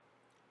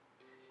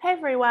Hey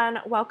everyone,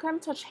 welcome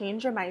to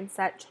Change Your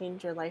Mindset,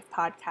 Change Your Life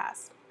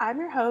podcast. I'm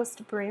your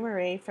host, Brie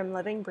Marie from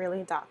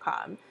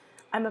livingbreely.com.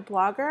 I'm a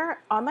blogger,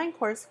 online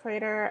course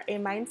creator, a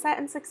mindset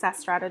and success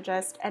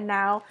strategist, and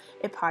now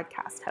a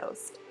podcast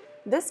host.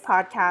 This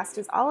podcast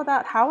is all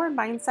about how our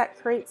mindset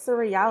creates the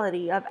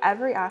reality of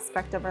every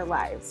aspect of our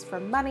lives,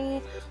 from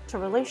money to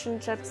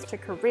relationships to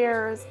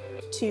careers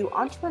to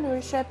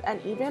entrepreneurship and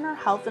even our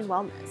health and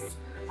wellness.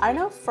 I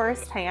know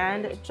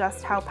firsthand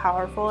just how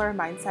powerful our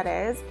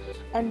mindset is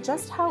and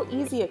just how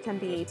easy it can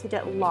be to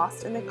get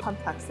lost in the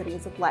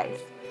complexities of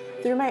life.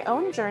 Through my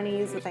own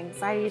journeys with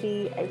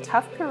anxiety, a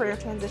tough career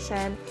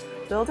transition,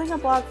 building a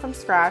blog from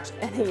scratch,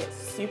 and a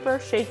super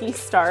shaky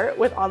start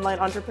with online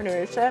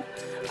entrepreneurship,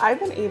 I've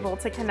been able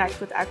to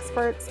connect with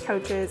experts,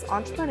 coaches,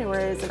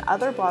 entrepreneurs, and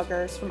other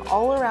bloggers from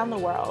all around the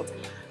world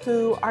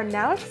who are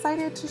now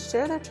excited to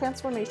share their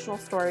transformational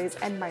stories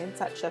and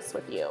mindset shifts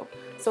with you.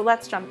 So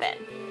let's jump in.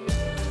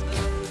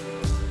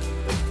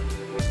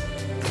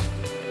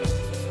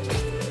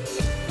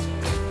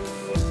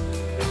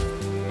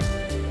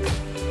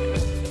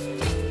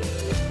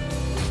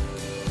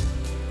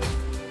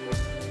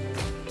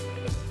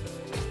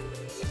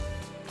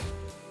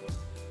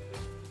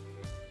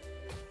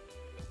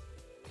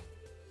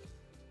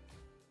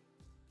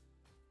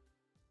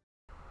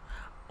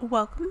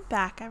 Welcome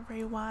back,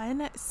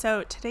 everyone.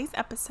 So today's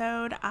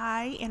episode,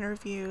 I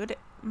interviewed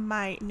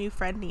my new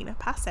friend, Nina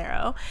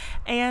Passero,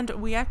 and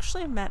we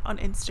actually met on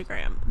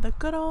Instagram, the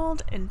good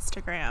old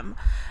Instagram.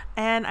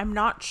 And I'm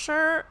not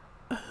sure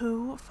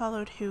who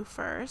followed who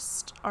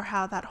first or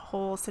how that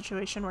whole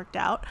situation worked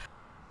out.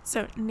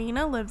 So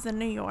Nina lives in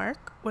New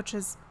York, which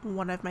is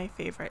one of my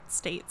favorite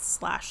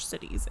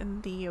states/cities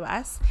in the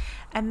US.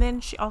 And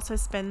then she also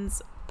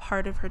spends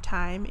part of her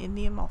time in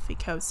the Amalfi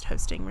Coast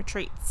hosting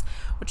retreats,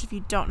 which, if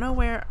you don't know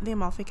where the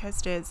Amalfi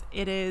Coast is,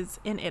 it is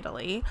in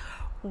Italy,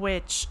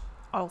 which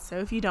also,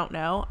 if you don't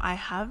know, I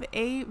have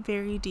a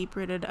very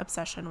deep-rooted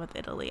obsession with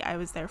Italy. I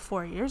was there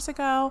 4 years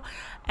ago,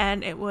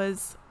 and it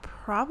was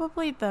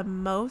probably the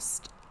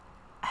most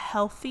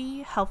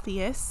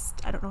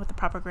healthiest, I don't know what the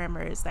proper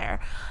grammar is there,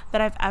 that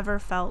I've ever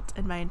felt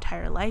in my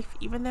entire life,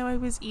 even though I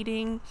was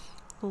eating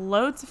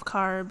loads of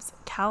carbs,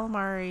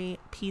 calamari,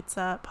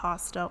 pizza,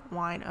 pasta,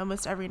 wine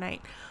almost every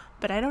night.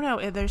 But I don't know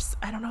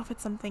if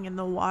it's something in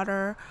the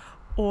water,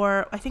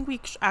 or I think we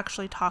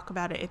actually talk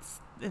about it. It's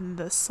in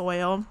the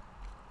soil,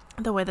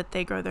 the way that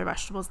they grow their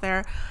vegetables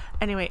there.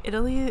 Anyway,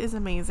 Italy is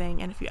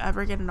amazing, and if you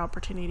ever get an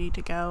opportunity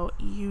to go,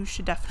 you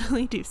should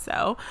definitely do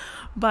so.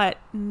 But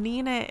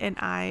Nina and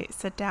I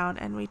sit down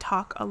and we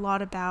talk a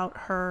lot about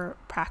her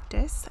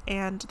practice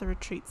and the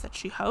retreats that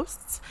she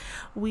hosts.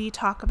 We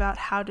talk about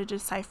how to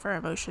decipher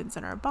emotions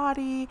in our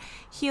body,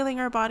 healing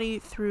our body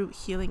through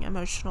healing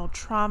emotional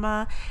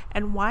trauma,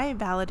 and why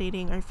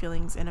validating our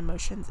feelings and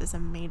emotions is a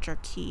major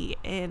key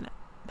in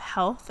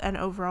health and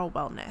overall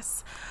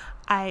wellness.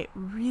 I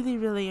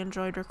really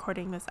enjoyed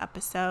recording this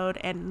episode,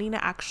 and Nina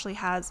actually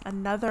has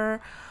another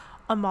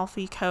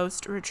Amalfi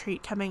Coast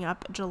retreat coming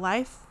up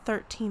July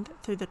 13th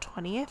through the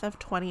 20th of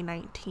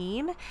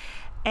 2019,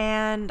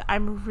 and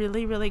I'm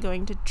really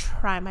going to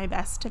try my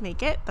best to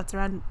make it. That's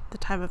around the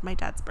time of my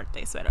dad's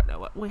birthday, so I don't know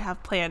what we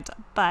have planned,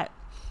 but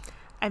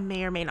I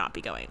may or may not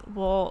be going.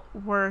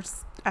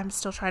 I'm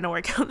still trying to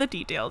work out the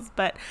details,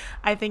 but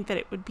I think that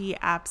it would be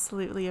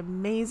absolutely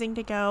amazing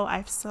to go.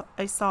 I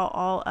saw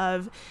all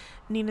of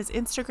Nina's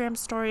Instagram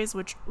stories,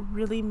 which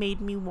really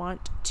made me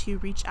want to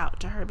reach out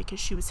to her because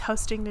she was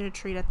hosting the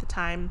retreat at the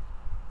time.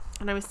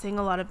 And I was seeing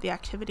a lot of the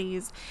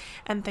activities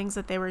and things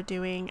that they were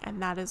doing,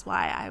 and that is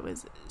why I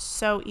was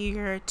so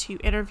eager to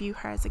interview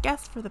her as a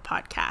guest for the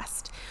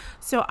podcast.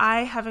 So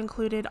I have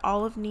included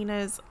all of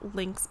Nina's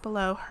links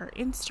below: her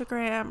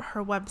Instagram,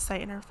 her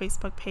website, and her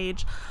Facebook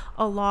page,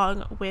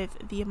 along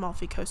with the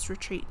Amalfi Coast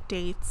retreat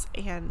dates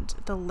and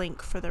the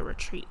link for the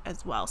retreat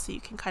as well, so you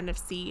can kind of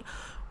see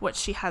what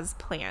she has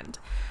planned.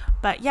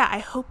 But yeah, I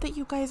hope that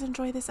you guys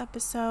enjoy this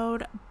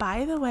episode.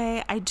 By the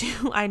way,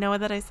 I know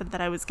that I said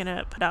that I was going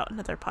to put out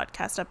another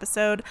podcast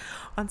episode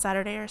on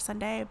Saturday or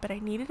Sunday, but I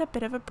needed a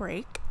bit of a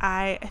break.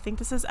 I think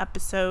this is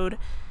episode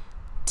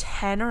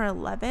 10 or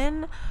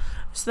 11.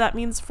 So that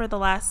means for the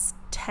last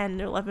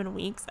 10 or 11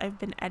 weeks, I've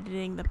been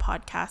editing the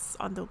podcasts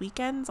on the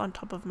weekends on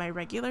top of my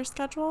regular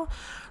schedule.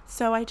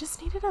 So I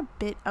just needed a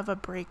bit of a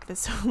break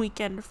this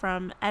weekend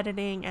from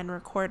editing and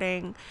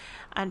recording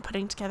and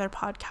putting together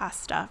podcast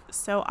stuff.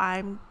 So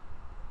I'm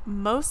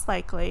most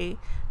likely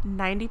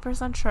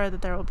 90% sure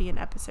that there will be an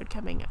episode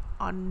coming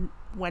on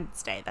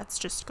Wednesday. That's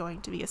just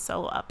going to be a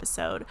solo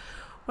episode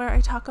where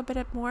I talk a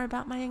bit more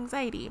about my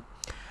anxiety.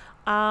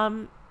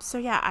 So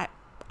yeah,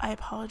 I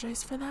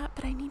apologize for that,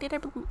 but I needed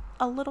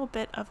a little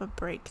bit of a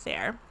break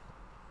there.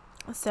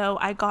 So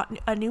I got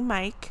a new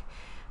mic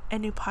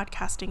and new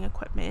podcasting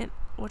equipment,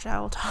 which I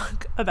will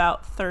talk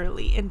about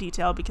thoroughly in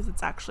detail because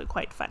it's actually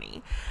quite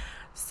funny.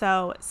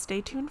 So stay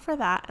tuned for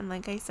that. And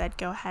like I said,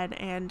 go ahead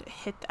and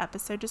hit the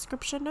episode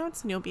description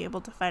notes and you'll be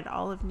able to find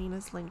all of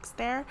Nina's links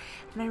there.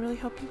 And I really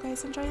hope you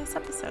guys enjoy this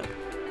episode.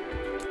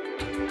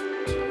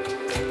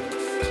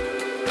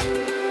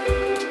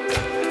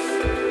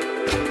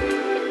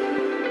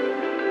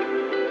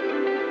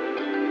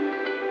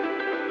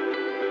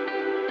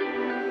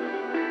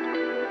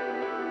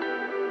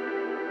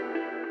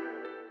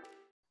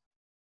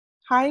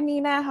 Hi,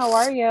 Nina. How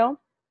are you?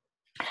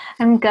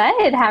 I'm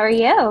good. How are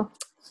you?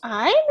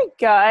 I'm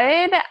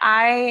good.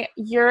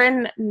 You're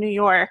in New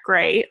York,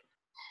 right?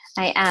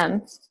 I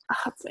am. Oh,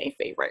 it's my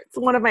favorite. It's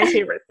one of my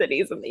favorite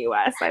cities in the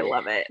US. I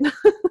love it.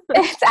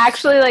 It's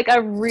actually like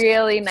a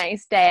really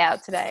nice day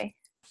out today,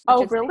 which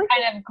Oh, it's been really?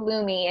 kind of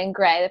gloomy and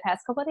gray the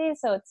past couple of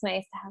days, so it's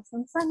nice to have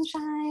some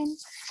sunshine.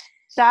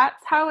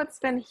 That's how it's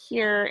been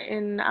here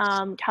in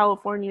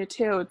California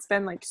too. It's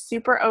been like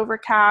super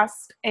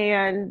overcast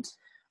and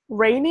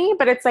rainy,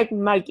 but it's like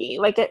muggy.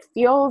 Like it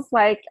feels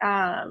like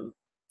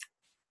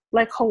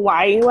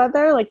Hawaii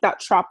weather, like that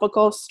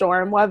tropical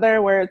storm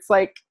weather where it's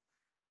like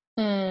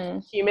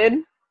Mm. humid.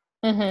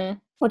 Mm-hmm.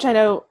 Which I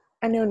know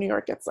New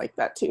York gets like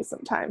that too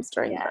sometimes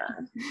Yeah.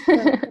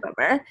 during the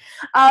summer.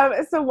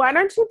 So why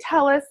don't you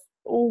tell us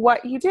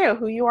what you do,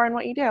 who you are, and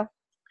what you do?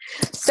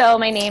 So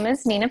my name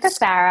is Nina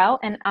Passaro,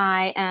 and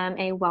I am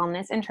a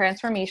wellness and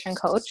transformation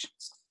coach.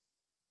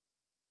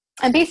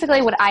 And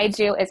basically what I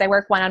do is I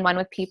work one-on-one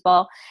with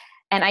people,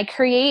 and I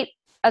create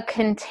a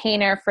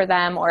container for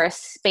them or a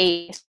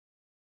space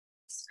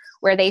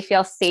where they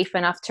feel safe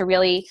enough to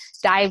really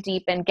dive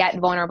deep and get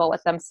vulnerable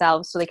with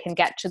themselves so they can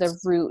get to the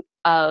root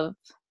of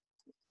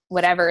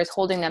whatever is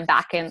holding them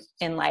back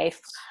in life.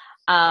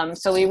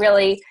 So we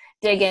really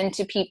dig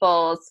into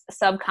people's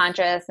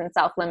subconscious and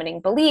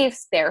self-limiting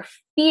beliefs, their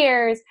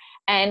fears,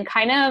 and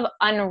kind of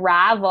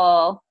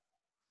unravel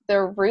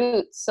the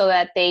roots so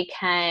that they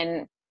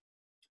can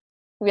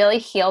really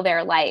heal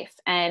their life.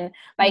 And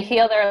by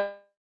heal their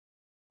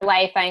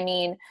life, I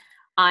mean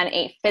on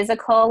a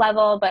physical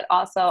level, but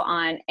also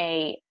on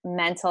a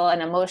mental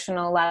and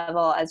emotional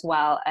level, as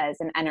well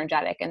as an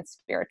energetic and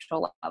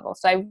spiritual level.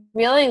 So I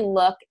really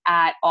look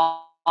at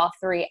all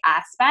three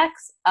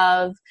aspects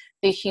of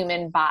the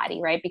human body,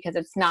 right? Because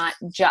it's not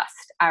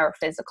just our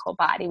physical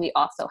body. We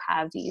also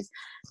have these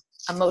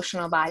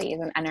emotional bodies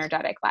and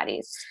energetic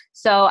bodies.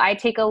 So I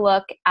take a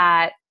look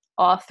at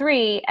all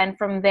three, and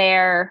from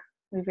there,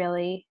 we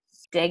really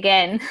dig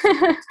in.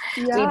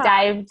 We Yeah,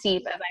 dive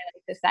deep, as I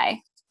like to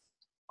say.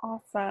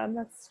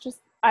 awesome.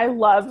 I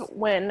love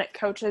when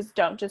coaches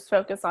don't just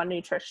focus on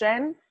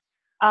nutrition.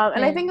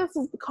 And I think Mm. this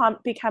is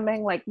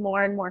becoming like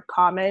more and more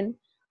common.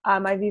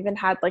 I've even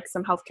had like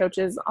some health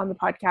coaches on the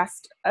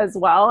podcast as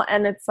well.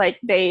 And it's like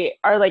they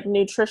are like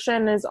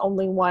nutrition is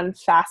only one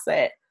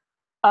facet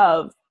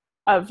of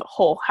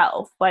whole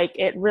health. Like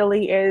it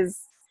really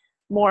is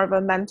more of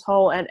a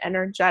mental and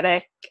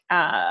energetic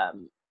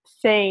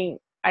thing,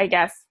 I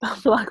guess,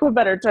 for lack of a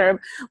better term.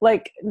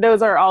 Like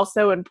those are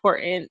also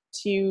important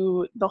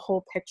to the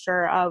whole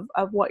picture of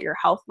what your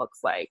health looks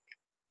like.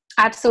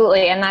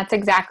 Absolutely. And that's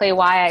exactly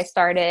why I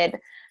started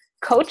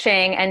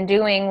coaching and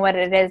doing what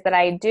it is that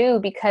I do,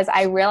 because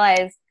I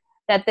realized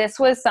that this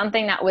was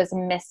something that was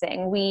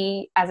missing.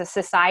 We as a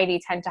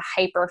society tend to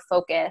hyper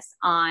focus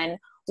on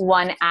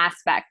one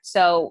aspect.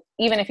 So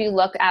even if you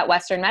look at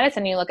Western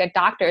medicine, you look at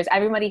doctors,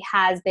 everybody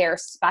has their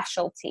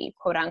specialty,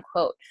 quote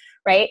unquote,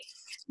 right?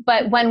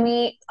 But when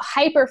we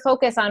hyper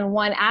focus on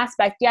one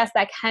aspect, yes,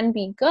 that can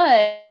be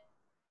good,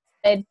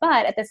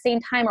 but at the same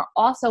time are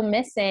also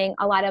missing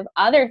a lot of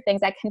other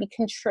things that can be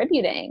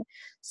contributing.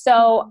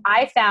 So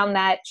I found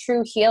that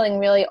true healing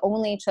really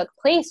only took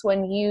place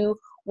when you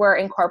were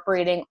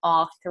incorporating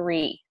all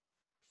three.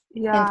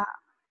 And Yeah,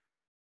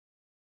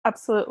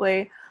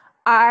 absolutely.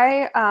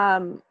 I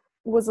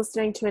was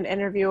listening to an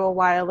interview a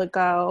while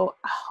ago.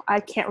 I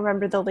can't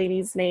remember the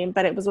lady's name,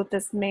 but it was with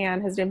this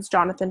man. His name's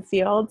Jonathan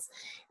Fields,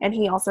 and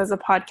he also has a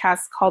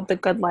podcast called The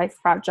Good Life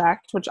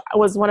Project, which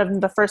was one of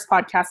the first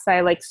podcasts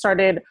I like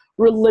started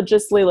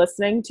religiously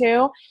listening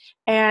to.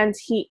 And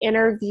he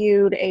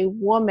interviewed a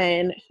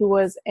woman who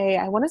was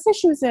I want to say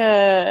she was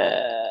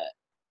a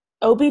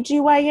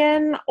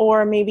OBGYN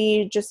or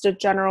maybe just a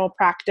general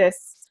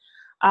practice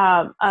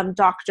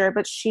doctor,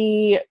 but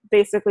she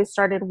basically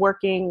started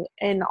working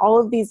in all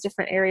of these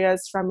different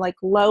areas from like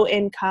low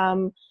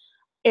income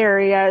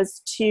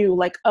areas to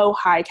like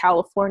Ojai,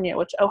 California,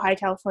 which Ojai,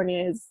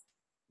 California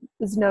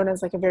is known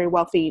as like a very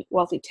wealthy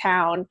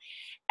town.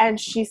 And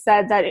she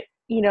said that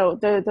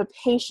the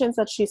patients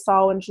that she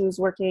saw when she was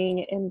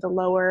working in the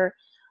lower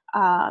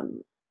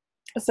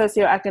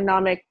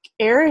socioeconomic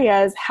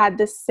areas had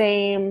the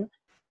same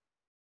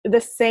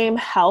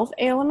health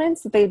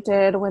ailments that they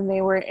did when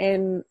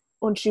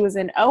she was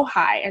in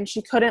Ojai, and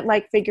she couldn't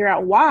like figure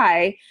out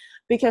why,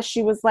 because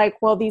she was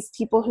like, well, these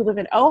people who live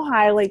in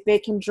Ojai, like they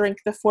can drink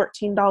the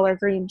 $14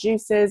 green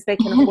juices, they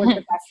can afford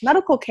the best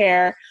medical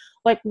care,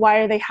 like why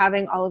are they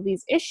having all of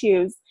these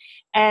issues?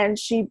 And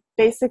she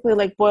basically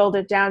like boiled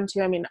it down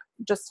to, I mean,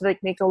 just to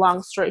like make a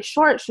long story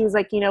short, she was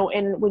like,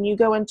 when you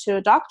go into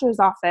a doctor's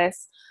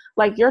office,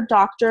 like your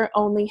doctor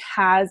only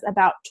has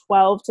about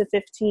 12 to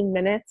 15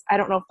 minutes. I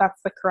don't know if that's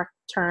the correct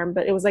term,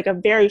 but it was like a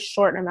very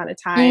short amount of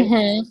time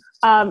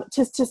mm-hmm.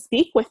 to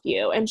speak with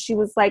you. And she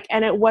was like,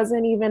 and it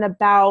wasn't even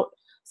about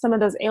some of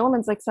those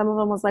ailments. Like some of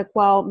them was like,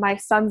 well, my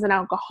son's an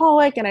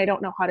alcoholic and I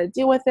don't know how to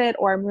deal with it,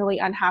 or I'm really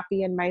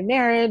unhappy in my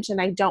marriage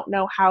and I don't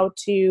know how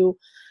to,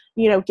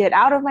 get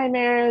out of my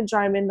marriage, or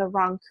I'm in the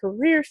wrong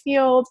career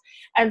field.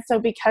 And so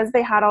because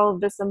they had all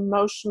of this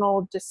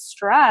emotional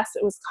distress,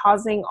 it was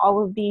causing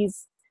all of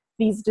these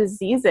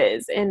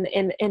diseases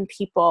in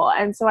people.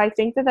 And so I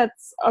think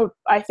that's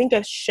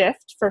a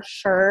shift for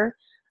sure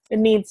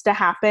needs to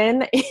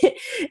happen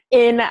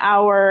in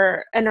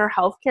our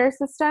healthcare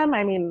system.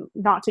 I mean,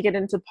 not to get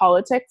into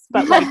politics,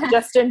 but like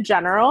just in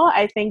general,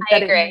 I think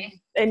that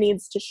it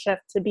needs to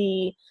shift to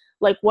be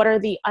like, what are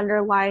the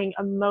underlying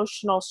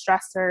emotional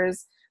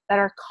stressors that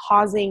are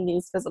causing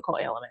these physical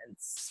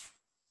ailments?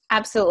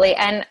 Absolutely.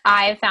 And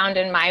I've found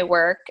in my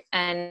work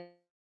and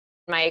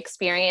my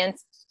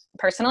experience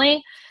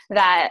personally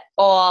that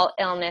all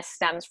illness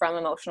stems from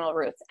emotional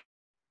roots.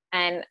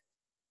 And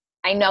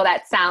I know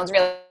that sounds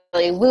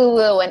really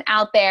woo-woo and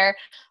out there.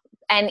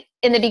 And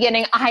in the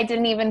beginning, I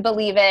didn't even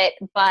believe it.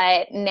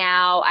 But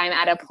now I'm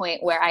at a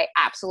point where I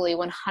absolutely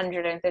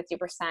 150%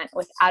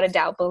 without a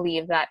doubt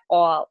believe that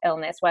all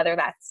illness, whether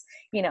that's,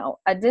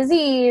 a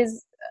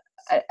disease,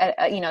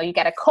 you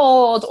get a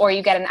cold or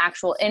you get an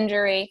actual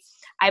injury,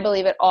 I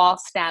believe it all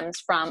stems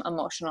from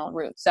emotional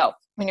roots. So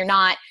when you're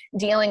not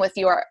dealing with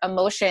your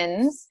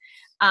emotions,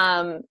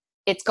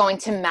 it's going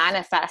to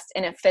manifest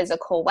in a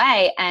physical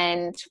way.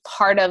 And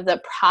part of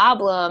the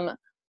problem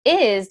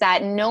is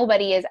that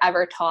nobody is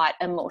ever taught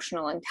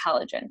emotional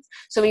intelligence.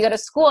 So we go to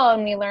school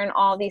and we learn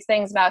all these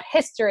things about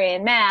history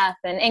and math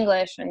and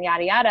English and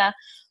yada, yada,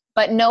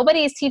 but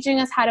nobody is teaching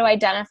us how to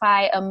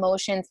identify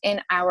emotions in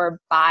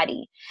our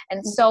body.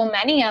 And so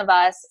many of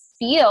us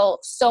feel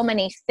so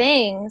many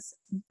things,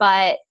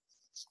 but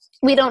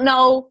we don't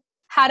know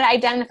how to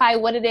identify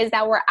what it is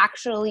that we're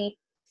actually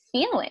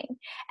feeling.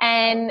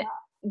 And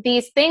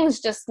these things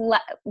just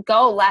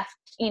go left,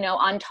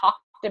 untalked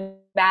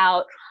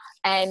about,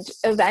 and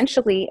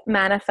eventually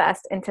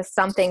manifest into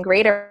something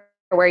greater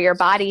where your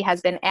body has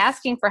been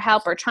asking for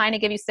help or trying to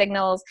give you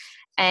signals,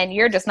 and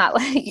you're just not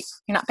you're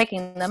not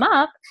picking them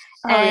up.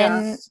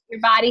 Your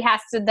body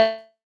has to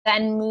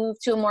then move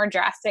to a more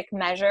drastic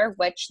measure,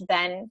 which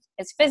then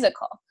is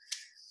physical.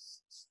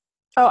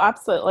 Oh,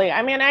 absolutely.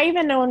 I mean, I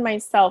even know in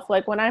myself,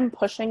 like when I'm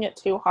pushing it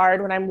too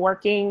hard, when I'm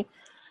working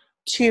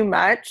too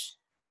much,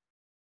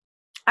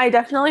 I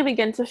definitely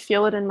begin to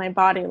feel it in my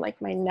body.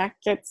 Like my neck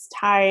gets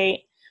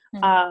tight.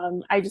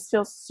 I just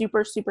feel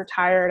super, super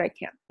tired. I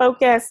can't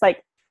focus.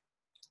 Like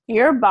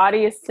your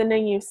body is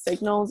sending you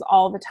signals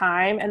all the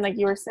time. And like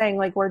you were saying,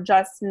 like we're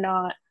just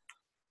not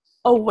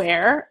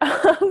aware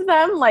of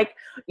them. Like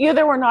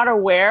either we're not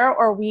aware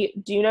or we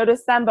do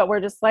notice them, but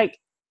we're just like,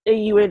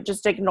 you would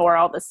just ignore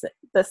all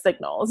the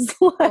signals.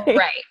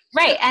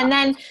 Right. And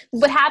then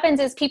what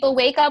happens is people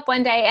wake up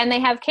one day and they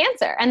have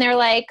cancer and they're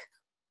like,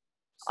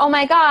 oh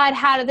my God,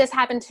 how did this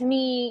happen to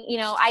me?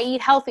 I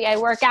eat healthy, I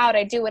work out,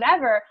 I do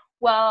whatever.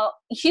 Well,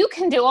 you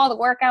can do all the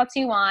workouts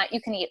you want. You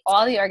can eat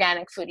all the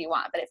organic food you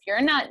want. But if you're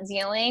not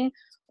dealing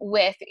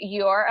with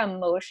your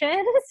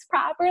emotions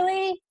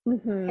properly,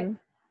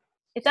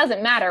 it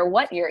doesn't matter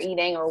what you're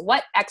eating or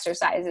what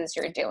exercises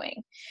you're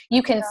doing.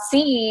 You can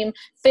seem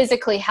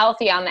physically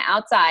healthy on the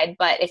outside,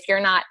 but if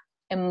you're not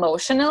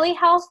emotionally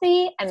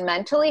healthy and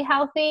mentally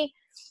healthy,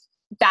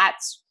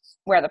 that's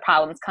where the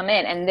problems come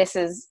in. And this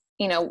is,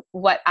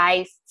 what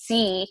I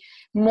see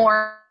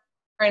more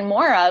and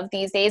more of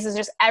these days is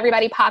just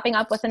everybody popping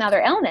up with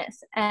another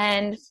illness.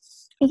 And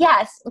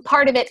yes,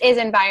 part of it is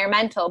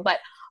environmental, but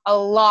a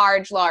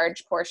large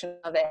portion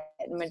of it,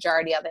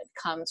 majority of it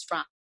comes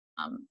from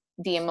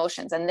the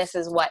emotions. And this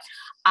is what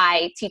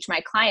I teach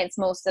my clients.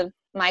 Most of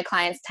my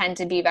clients tend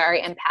to be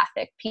very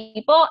empathic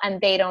people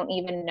and they don't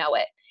even know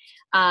it.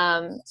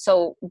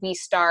 So we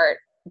start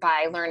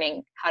by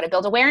learning how to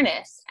build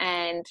awareness,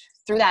 and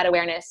through that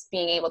awareness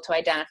being able to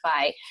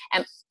identify,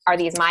 are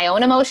these my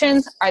own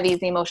emotions? Are these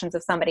the emotions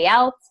of somebody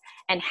else?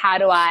 And how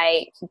do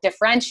I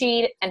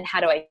differentiate and how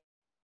do I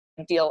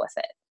deal with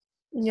it?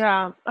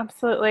 Yeah,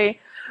 absolutely.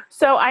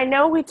 So I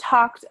know we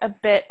talked a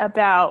bit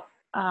about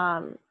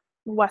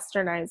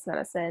westernized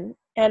medicine,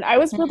 and I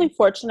was really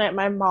fortunate.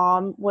 My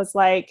mom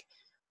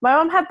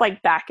had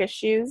like back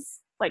issues,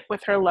 like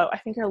with her I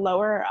think her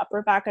lower or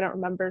upper back, I don't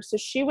remember. So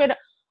she would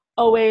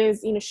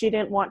always, she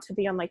didn't want to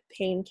be on like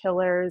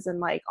painkillers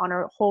and like on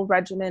a whole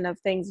regimen of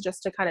things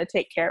just to kind of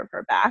take care of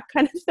her back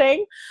kind of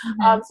thing.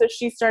 So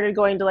she started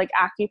going to like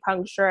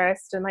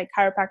acupuncturist and like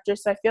chiropractor.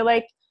 So I feel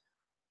like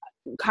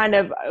kind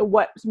of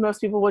what most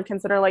people would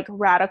consider like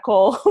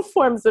radical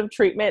forms of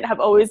treatment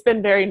have always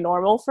been very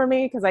normal for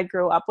me because I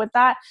grew up with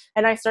that.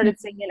 And I started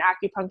seeing an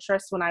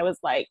acupuncturist when I was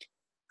like,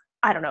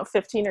 I don't know,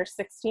 15 or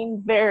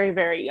 16, very,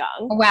 very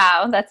young.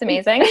 Wow, that's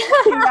amazing.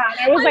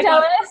 I was like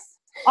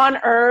on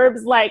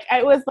herbs. Like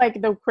it was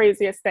like the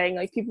craziest thing.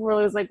 Like people were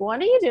always like,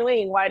 what are you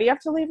doing? Why do you have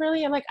to leave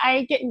early? I'm like,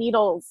 I get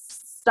needles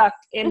stuck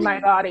in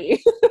my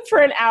body for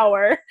an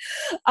hour.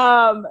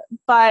 But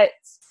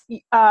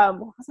what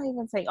was I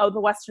even saying? Oh, the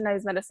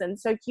westernized medicine.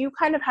 So you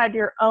kind of had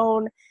your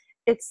own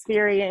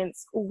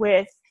experience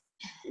with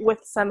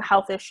some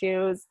health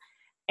issues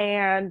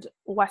and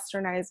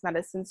westernized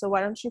medicine. So why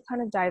don't you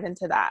kind of dive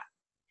into that?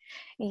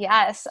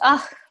 Yes.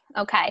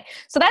 Okay.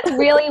 So that's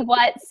really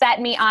what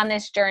set me on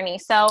this journey.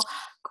 So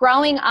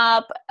growing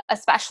up,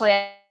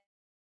 especially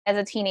as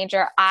a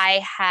teenager,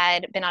 I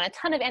had been on a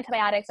ton of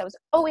antibiotics. I was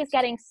always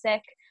getting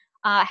sick.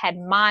 Had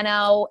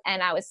mono,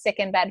 and I was sick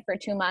in bed for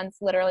 2 months,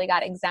 literally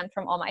got exempt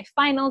from all my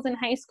finals in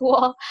high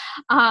school.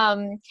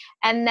 And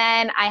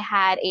then I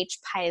had H.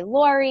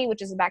 pylori,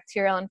 which is a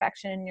bacterial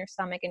infection in your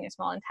stomach and your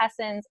small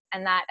intestines.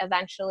 And that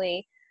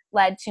eventually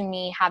led to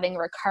me having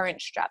recurrent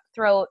strep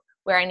throat,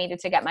 where I needed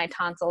to get my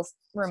tonsils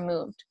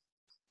removed.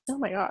 Oh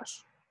my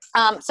gosh.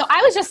 So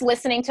I was just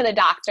listening to the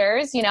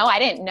doctors. I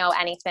didn't know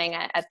anything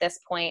at this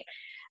point.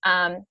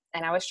 And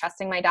I was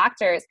trusting my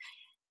doctors.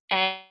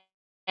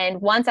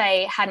 And once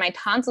I had my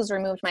tonsils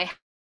removed, my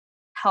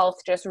health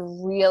just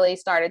really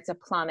started to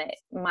plummet.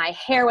 My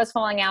hair was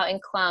falling out in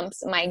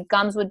clumps. My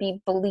gums would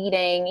be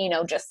bleeding,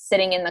 just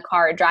sitting in the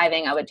car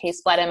driving. I would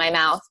taste blood in my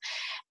mouth.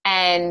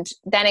 And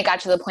then it got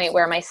to the point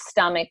where my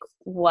stomach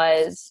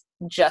was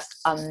just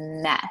a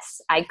mess.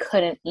 I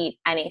couldn't eat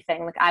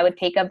anything. Like, I would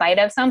take a bite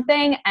of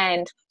something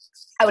and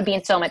I would be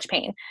in so much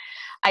pain.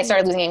 I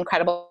started losing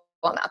incredible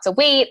amounts of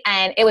weight,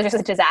 and it was just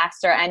a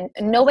disaster. And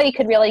nobody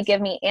could really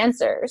give me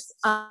answers.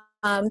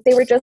 They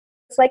were just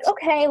like,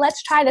 okay,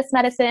 let's try this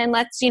medicine.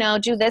 Let's,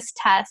 do this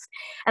test.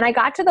 And I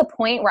got to the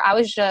point where I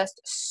was just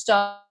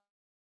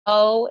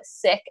so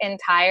sick and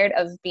tired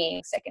of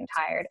being sick and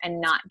tired and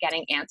not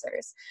getting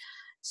answers.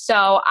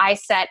 So I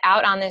set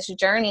out on this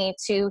journey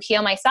to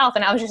heal myself.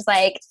 And I was just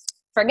like,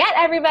 forget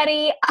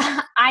everybody.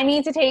 I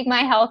need to take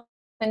my health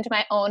into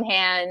my own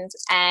hands,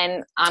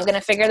 and I'm going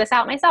to figure this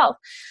out myself.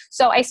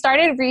 So I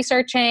started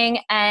researching,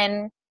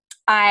 and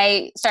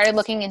I started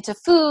looking into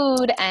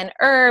food and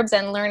herbs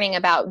and learning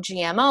about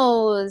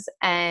GMOs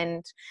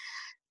and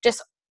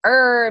just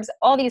herbs,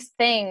 all these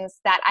things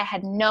that I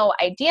had no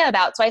idea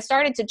about. So I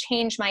started to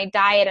change my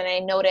diet, and I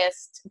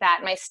noticed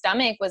that my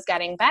stomach was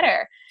getting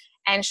better.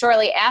 And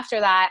shortly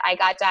after that, I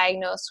got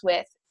diagnosed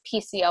with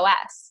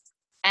PCOS.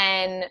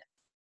 And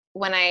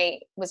when I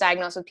was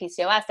diagnosed with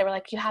PCOS, they were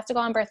like, you have to go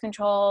on birth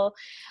control,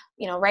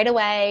 right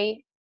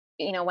away.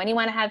 When you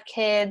want to have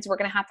kids, we're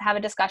going to have a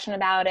discussion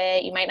about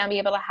it. You might not be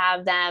able to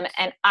have them.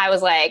 And I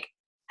was like,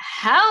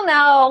 hell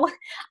no,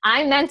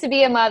 I'm meant to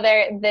be a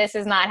mother. This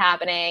is not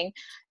happening.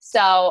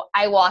 So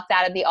I walked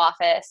out of the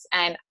office,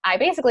 and I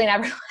basically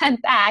never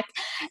went back.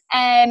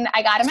 And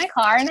I got in my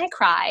car and I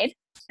cried,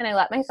 and I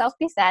let myself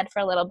be sad for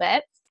a little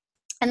bit.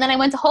 And then I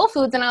went to Whole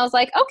Foods, and I was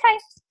like, okay,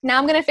 now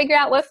I'm going to figure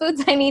out what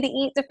foods I need to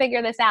eat to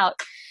figure this out.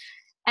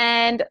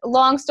 And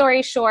long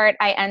story short,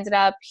 I ended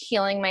up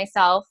healing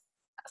myself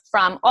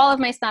from all of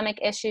my stomach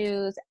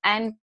issues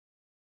and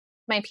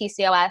my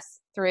PCOS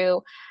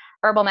through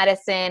herbal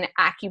medicine,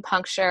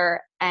 acupuncture,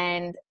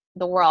 and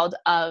the world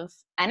of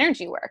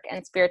energy work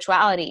and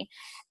spirituality.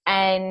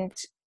 And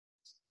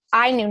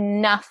I knew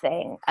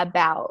nothing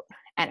about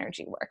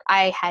energy work.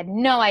 I had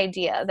no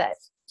idea that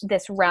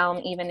this realm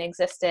even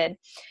existed.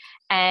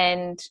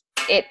 And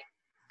it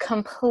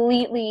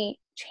completely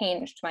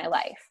changed my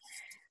life.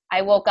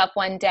 I woke up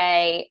one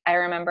day, I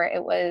remember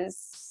it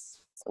was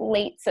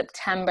late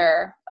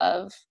September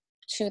of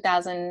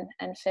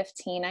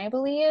 2015, I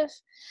believe.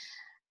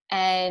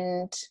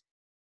 And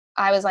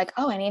I was like,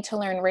 oh, I need to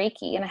learn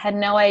Reiki. And I had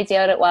no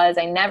idea what it was.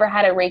 I never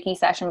had a Reiki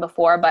session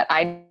before, but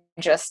I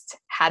just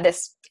had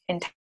this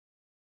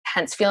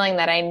intense feeling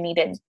that I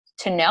needed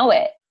to know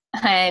it.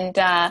 And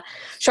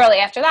shortly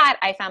after that,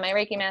 I found my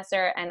Reiki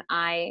master, and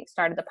I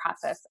started the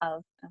process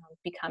of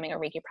becoming a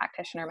Reiki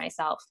practitioner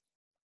myself.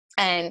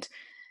 And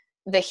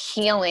the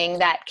healing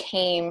that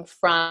came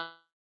from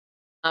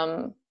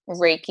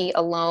Reiki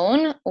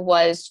alone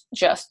was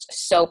just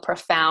so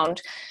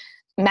profound.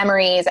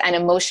 Memories and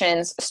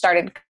emotions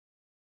started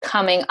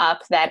coming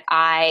up that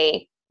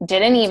I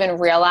didn't even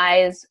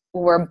realize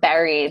were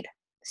buried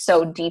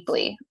so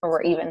deeply or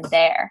were even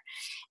there.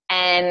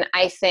 And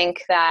I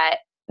think that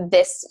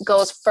this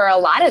goes for a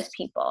lot of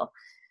people,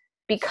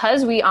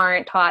 because we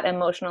aren't taught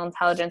emotional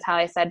intelligence, how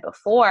I said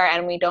before,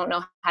 and we don't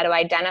know how to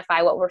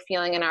identify what we're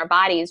feeling in our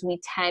bodies.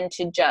 We tend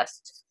to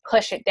just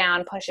push it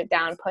down,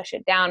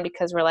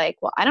 because we're like,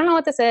 well, I don't know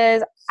what this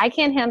is. I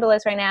can't handle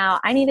this right now.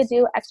 I need to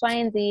do X, Y,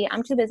 and Z.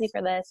 I'm too busy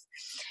for this.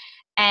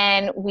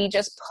 And we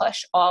just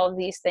push all of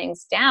these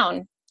things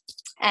down.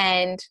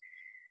 And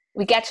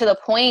we get to the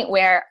point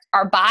where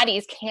our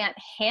bodies can't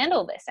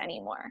handle this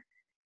anymore.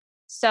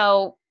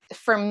 So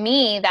for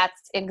me,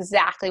 that's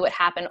exactly what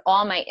happened.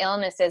 All my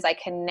illnesses, I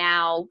can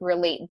now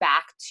relate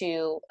back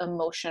to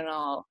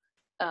emotional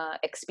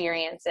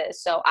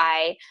experiences. So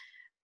I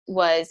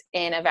was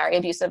in a very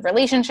abusive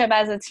relationship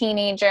as a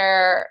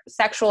teenager,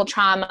 sexual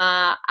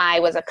trauma.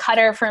 I was a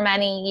cutter for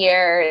many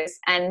years,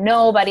 and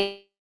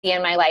nobody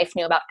in my life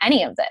knew about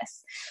any of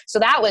this. So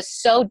that was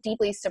so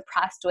deeply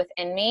suppressed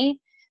within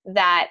me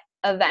that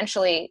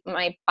eventually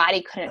my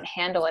body couldn't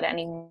handle it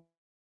anymore.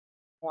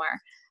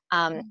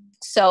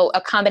 So a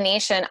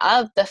combination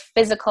of the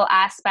physical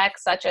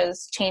aspects, such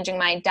as changing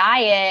my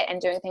diet and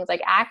doing things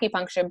like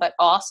acupuncture, but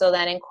also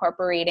then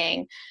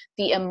incorporating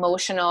the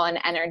emotional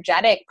and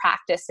energetic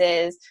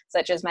practices,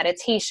 such as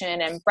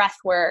meditation and breath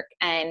work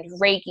and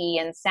Reiki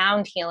and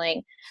sound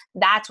healing,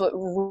 that's what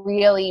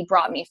really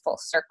brought me full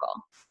circle.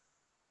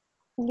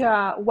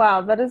 Yeah.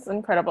 Wow. That is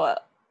incredible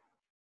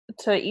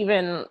to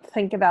even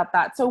think about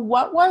that. So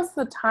what was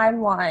the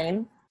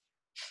timeline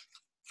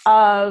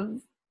of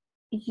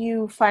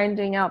you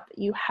finding out that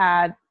you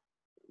had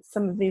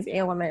some of these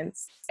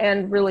ailments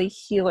and really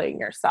healing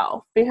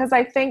yourself? Because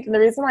I think the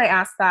reason why I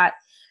asked that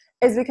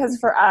is because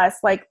for us,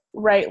 like,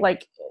 right,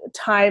 like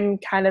time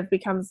kind of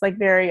becomes like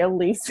very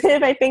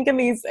elusive, I think, in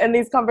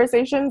these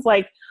conversations,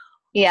 like,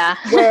 yeah,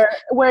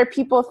 where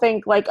people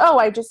think like, oh,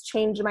 I just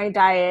changed my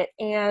diet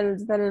and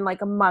then in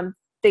like a month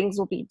things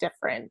will be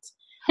different.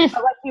 But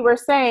like you were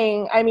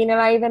saying, I mean, and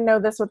I even know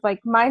this with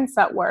like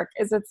mindset work,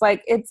 is it's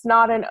like, it's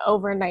not an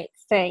overnight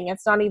thing.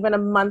 It's not even a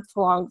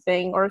month-long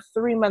thing or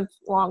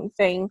 3-month-long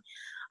thing.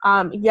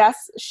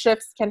 Yes,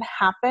 shifts can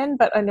happen,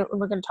 but I know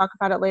we're going to talk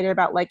about it later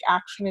about like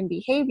action and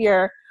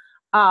behavior.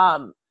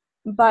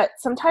 But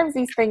sometimes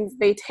these things,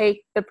 they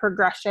take the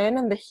progression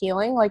and the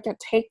healing, like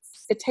it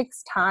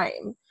takes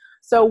time.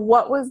 So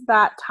what was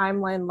that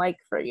timeline like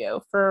for you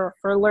for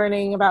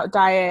learning about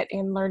diet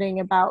and learning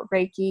about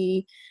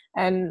Reiki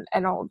and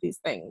all of these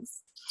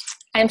things?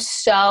 I'm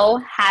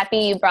so happy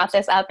you brought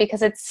this up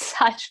because it's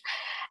such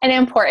an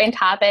important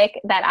topic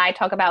that I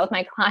talk about with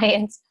my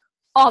clients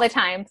all the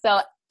time. So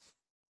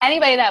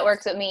anybody that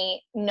works with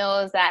me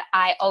knows that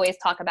I always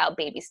talk about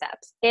baby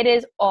steps. It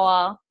is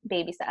all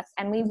baby steps.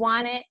 And we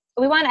want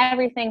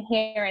everything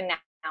here and now.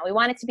 We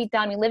want it to be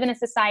done. We live in a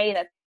society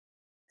that's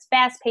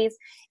fast-paced,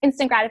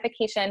 instant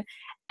gratification,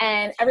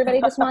 and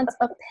everybody just wants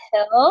a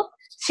pill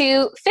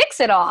to fix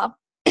it all.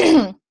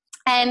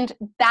 And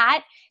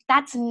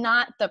that's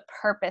not the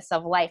purpose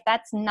of life.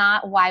 That's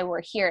not why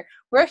we're here.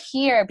 We're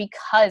here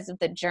because of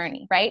the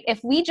journey, right?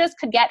 If we just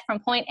could get from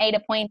point A to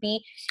point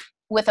B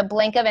with a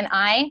blink of an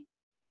eye,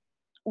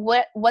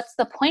 what's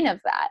the point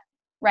of that,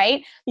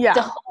 right? Yeah.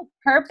 The whole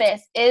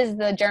purpose is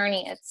the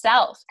journey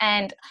itself,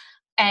 and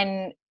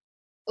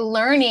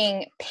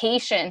learning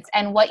patience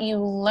and what you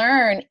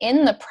learn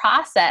in the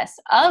process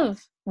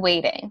of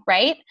waiting,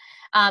 right?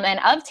 And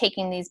of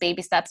taking these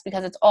baby steps,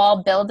 because it's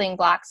all building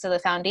blocks to the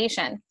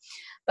foundation.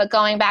 But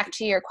going back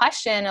to your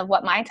question of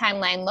what my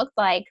timeline looked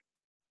like,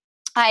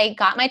 I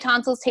got my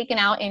tonsils taken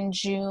out in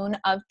June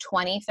of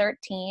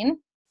 2013.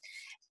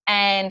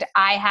 And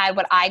I had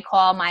what I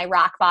call my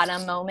rock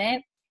bottom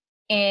moment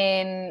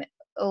in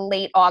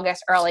late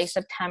August, early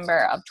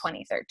September of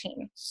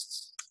 2013.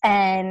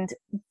 And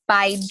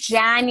by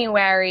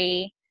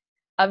January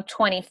of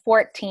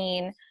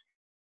 2014,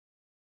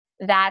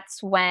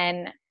 that's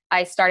when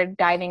I started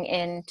diving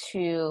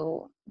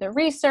into the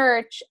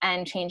research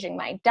and changing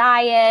my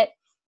diet.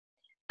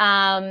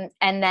 And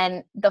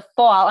then the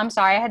fall, I'm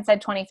sorry, I had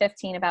said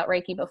 2015 about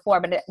Reiki before,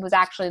 but it was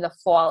actually the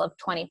fall of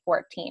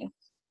 2014.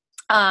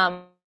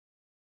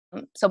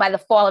 So by the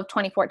fall of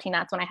 2014,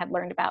 that's when I had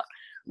learned about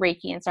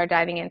Reiki and started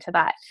diving into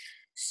that.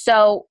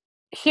 So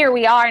here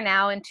we are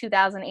now in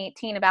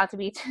 2018, about to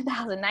be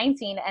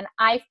 2019, and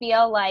I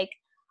feel like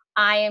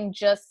I am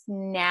just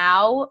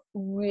now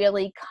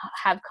really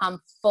have come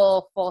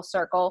full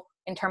circle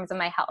in terms of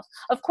my health.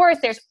 Of course,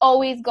 there's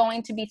always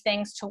going to be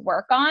things to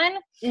work on,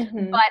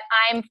 but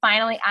I'm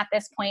finally at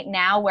this point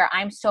now where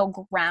I'm so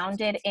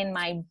grounded in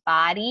my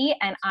body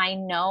and I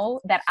know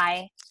that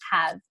I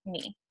have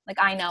me. Like,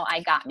 I know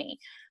I got me.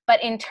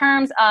 But in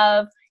terms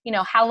of,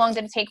 how long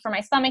did it take for my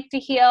stomach to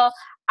heal?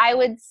 I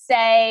would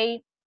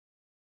say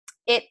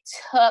it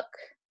took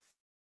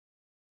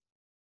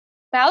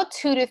about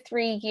 2 to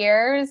 3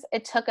 years.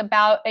 It took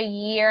about a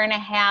year and a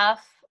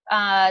half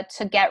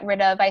to get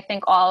rid of, I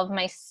think, all of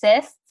my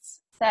cysts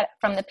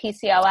from the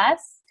PCOS.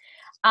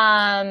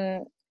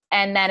 And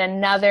then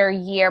another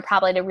year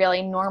probably to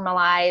really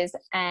normalize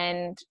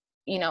and,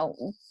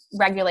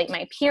 regulate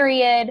my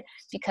period,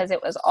 because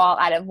it was all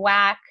out of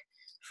whack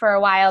for a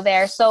while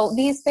there. So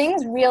these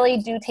things really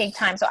do take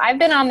time. So I've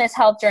been on this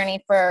health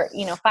journey for,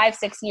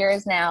 5-6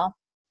 years now.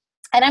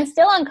 And I'm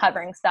still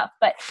uncovering stuff,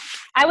 but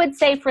I would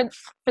say for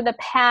the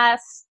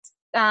past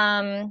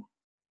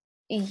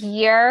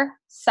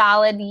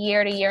solid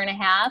year to year and a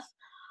half,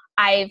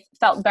 I've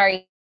felt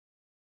very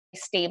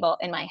stable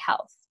in my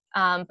health.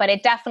 But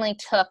it definitely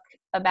took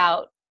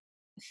about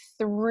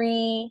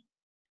 3-4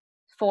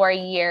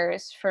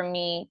 years for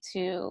me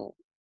to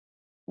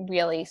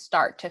really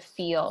start to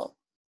feel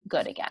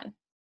good again.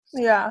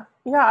 Yeah,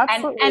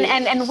 absolutely.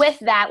 And with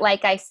that,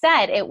 like I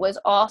said, it was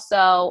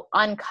also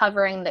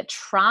uncovering the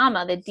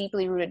trauma, the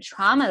deeply rooted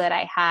trauma that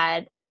I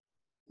had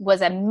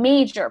was a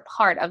major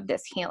part of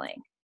this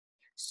healing.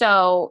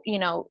 So,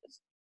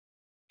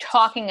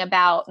 talking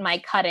about my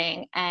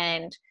cutting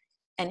and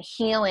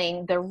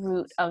healing the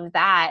root of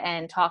that,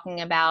 and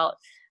talking about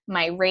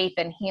my rape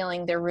and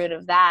healing the root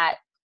of that,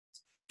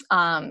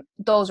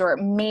 those were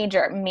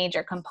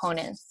major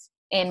components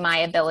in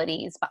my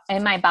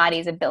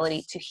body's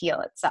ability to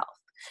heal itself.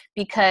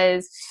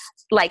 Because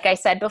like I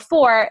said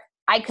before,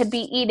 I could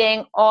be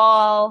eating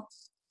all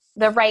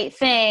the right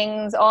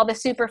things, all the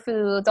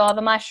superfoods, all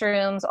the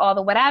mushrooms, all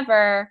the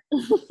whatever.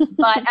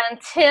 But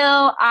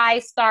until I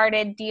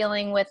started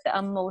dealing with the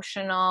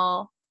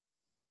emotional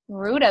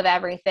root of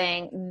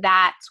everything,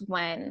 that's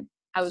when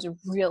I was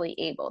really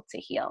able to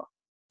heal.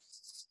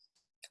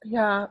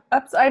 Yeah.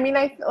 I mean,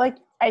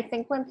 I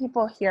think when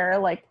people hear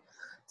like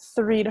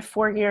 3 to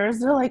 4 years,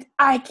 they're like,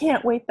 I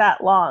can't wait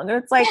that long.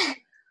 And it's like,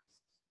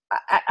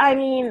 I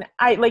mean,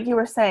 like you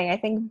were saying, I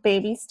think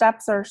baby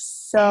steps are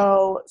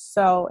so,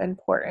 so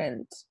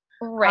important.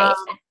 Right.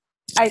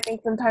 I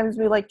think sometimes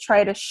we like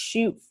try to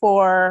shoot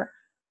for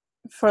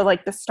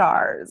like the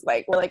stars.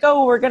 Like we're like,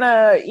 oh, we're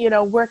gonna,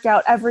 work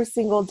out every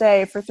single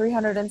day for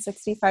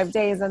 365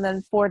 days, and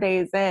then 4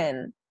 days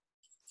in,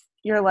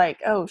 you're like,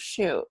 oh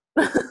shoot.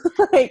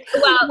 Like,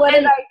 what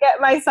did I get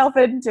myself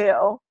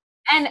into?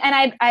 And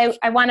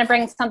I want to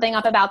bring something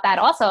up about that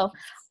also.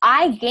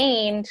 I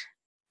gained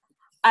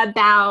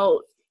about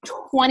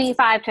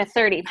 25 to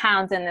 30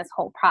 pounds in this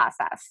whole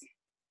process.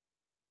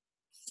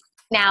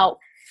 Now,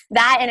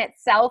 that in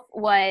itself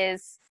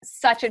was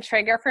such a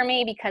trigger for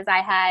me because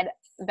I had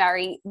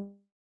very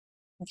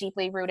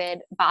deeply rooted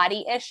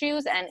body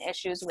issues and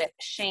issues with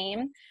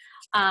shame,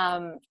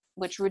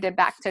 which rooted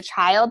back to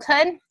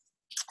childhood.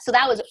 So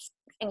that was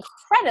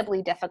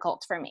incredibly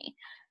difficult for me.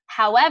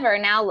 However,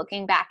 now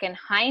looking back in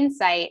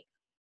hindsight,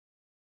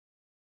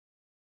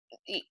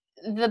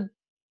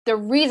 the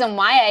reason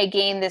why I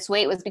gained this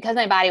weight was because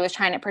my body was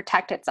trying to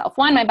protect itself.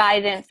 One, my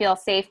body didn't feel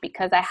safe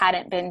because I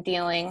hadn't been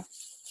dealing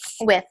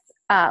with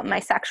my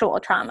sexual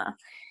trauma.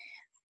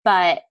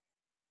 But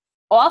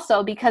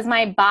also because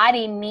my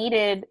body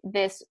needed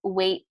this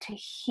weight to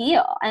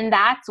heal. And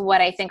that's what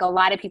I think a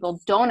lot of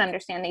people don't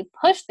understand. They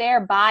push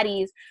their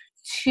bodies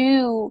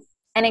to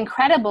an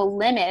incredible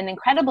limit, an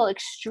incredible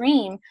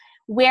extreme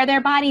where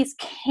their bodies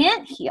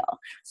can't heal.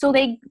 So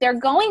they're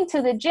going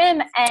to the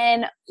gym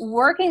and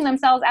working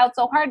themselves out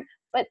so hard,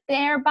 but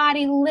their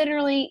body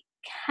literally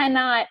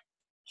cannot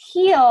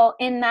heal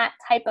in that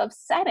type of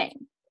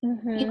setting.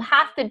 Mm-hmm. You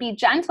have to be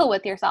gentle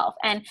with yourself.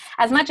 And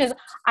as much as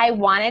I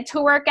wanted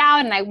to work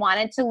out and I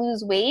wanted to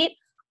lose weight,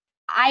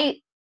 I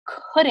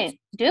couldn't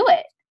do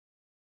it.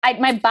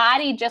 My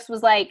body just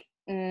was like,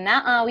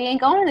 nuh-uh, we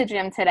ain't going to the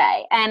gym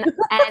today. And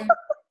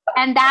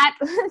that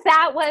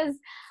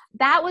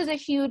was a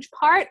huge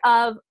part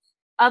of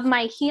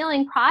my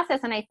healing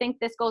process. And I think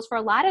this goes for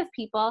a lot of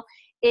people,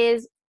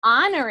 is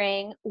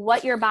honoring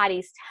what your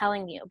body's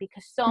telling you,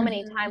 because so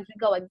many times we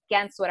go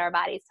against what our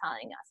body's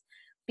telling us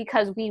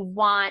because we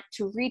want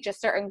to reach a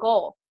certain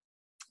goal.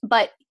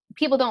 But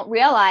people don't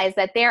realize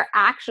that they're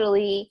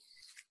actually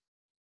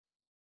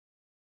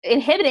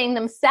inhibiting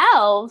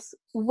themselves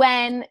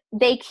when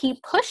they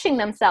keep pushing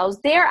themselves.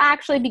 They're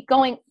actually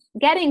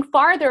getting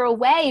farther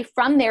away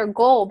from their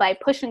goal by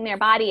pushing their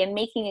body and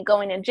making it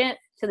going to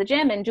the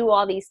gym and do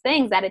all these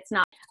things that it's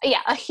not.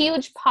 Yeah, a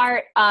huge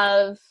part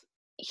of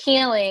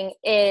healing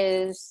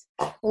is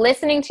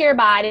listening to your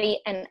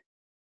body and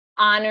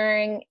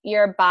honoring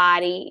your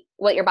body,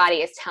 what your body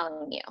is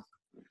telling you.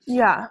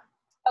 Yeah.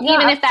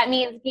 Even if that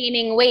means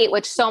gaining weight,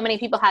 which so many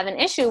people have an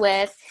issue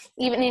with,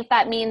 even if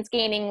that means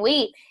gaining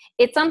weight,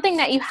 it's something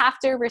that you have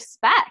to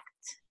respect.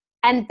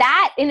 And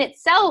that in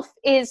itself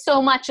is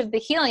so much of the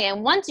healing.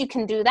 And once you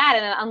can do that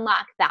and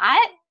unlock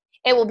that,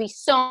 it will be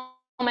so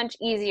much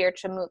easier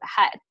to move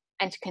ahead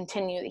and to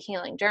continue the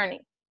healing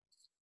journey.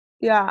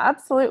 Yeah,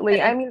 absolutely.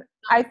 I mean,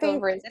 I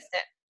think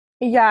resistant.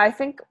 Yeah, I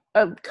think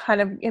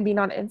kind of, I mean,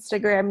 on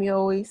Instagram, you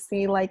always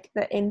see like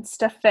the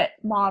InstaFit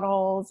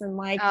models and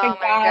like oh the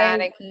guys.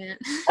 God, I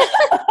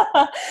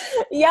can't.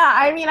 Yeah,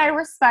 I mean, I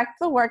respect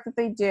the work that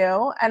they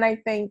do, and I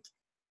think,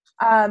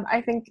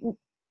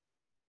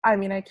 I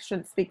mean, I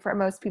shouldn't speak for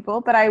most people,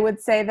 but I would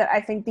say that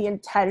I think the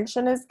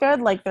intention is good.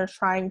 Like they're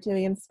trying to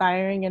be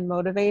inspiring and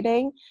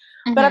motivating,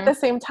 but at the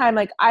same time,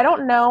 like I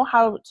don't know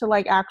how to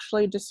like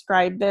actually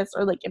describe this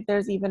or like if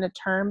there's even a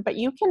term, but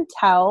you can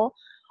tell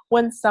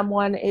when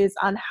someone is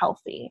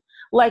unhealthy.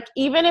 Like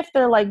even if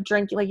they're like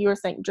drinking, like you were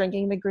saying,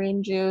 drinking the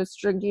green juice,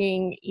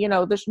 drinking,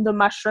 the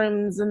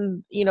mushrooms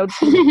and,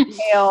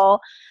 kale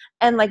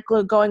and like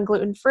going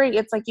gluten-free,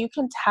 it's like you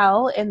can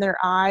tell in their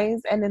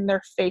eyes and in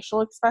their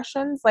facial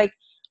expressions, like,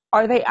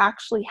 are they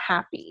actually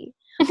happy?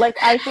 Like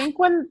I think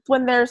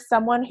when there's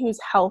someone who's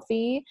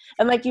healthy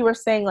and like you were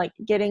saying, like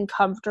getting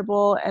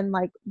comfortable and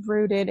like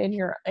rooted in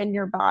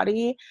your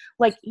body,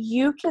 like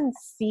you can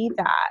see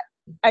that.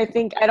 I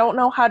think, I don't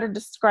know how to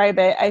describe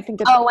it. I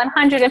think it's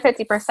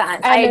 150%.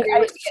 I agree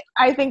with you.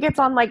 I think it's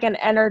on like an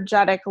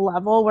energetic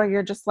level where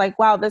you're just like,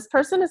 wow, this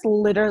person is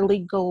literally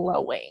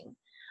glowing.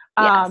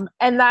 Yes.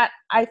 And that,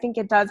 I think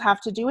it does have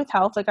to do with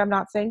health. Like I'm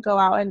not saying go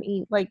out and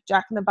eat like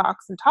Jack in the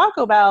Box and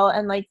Taco Bell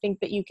and like think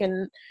that you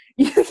can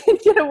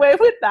get away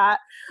with that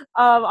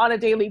on a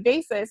daily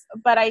basis.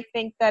 But I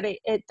think that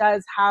it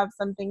does have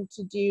something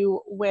to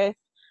do with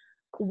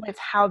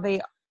how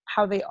they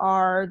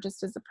are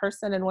just as a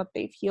person and what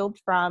they've healed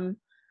from.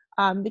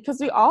 because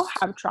we all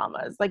have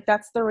traumas. Like,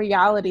 that's the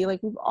reality.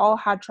 Like, we've all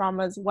had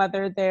traumas,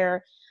 whether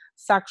they're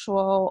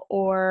sexual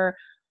or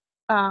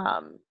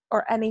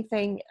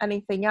anything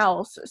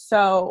else.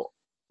 So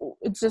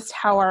it's just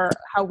how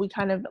we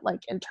kind of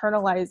like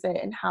internalize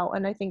it,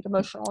 and I think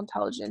emotional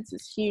intelligence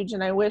is huge.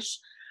 And I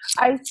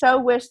so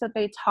wish that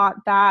they taught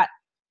that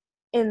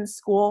in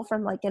school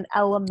from like an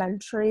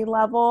elementary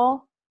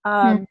level,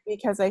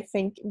 because I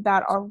think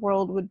that our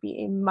world would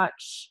be a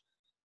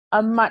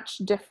much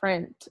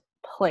different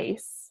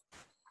place.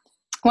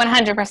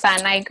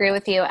 100%. I agree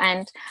with you.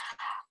 And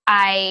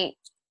I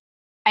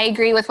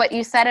agree with what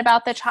you said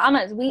about the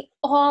traumas. We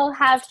all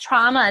have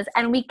traumas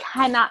and we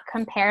cannot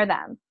compare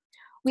them.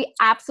 We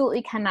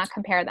absolutely cannot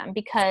compare them,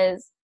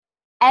 because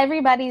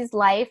everybody's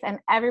life and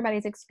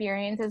everybody's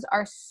experiences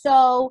are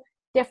so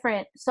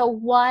different. So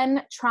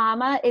one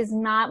trauma is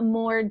not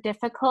more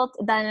difficult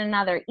than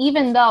another,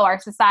 even though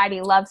our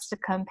society loves to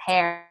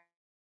compare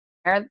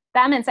them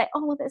and say,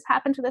 oh, well, this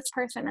happened to this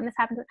person and this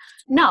happened to...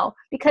 No,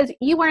 because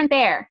you weren't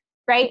there,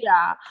 right?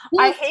 Yeah.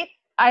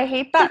 I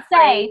hate that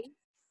phrase.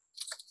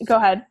 Go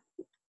ahead.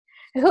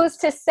 Who's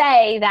to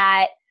say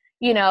that,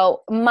 you know,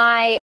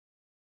 my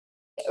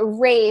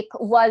rape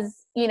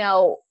was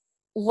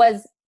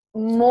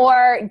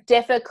more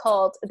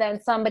difficult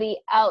than somebody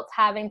else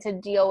having to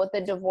deal with the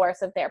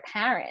divorce of their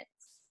parents?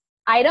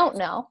 I don't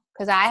know,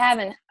 because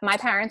my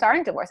parents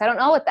aren't divorced. I don't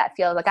know what that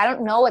feels like. I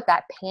don't know what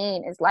that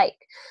pain is like.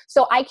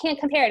 So I can't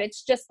compare it.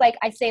 It's just like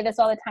I say this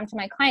all the time to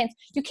my clients.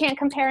 You can't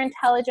compare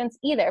intelligence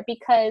either,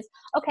 because,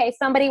 okay,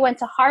 somebody went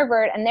to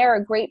Harvard and they're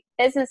a great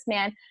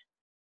businessman,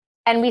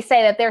 and we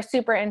say that they're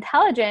super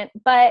intelligent,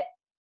 but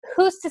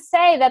who's to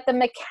say that the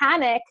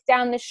mechanic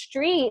down the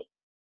street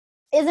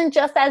isn't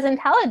just as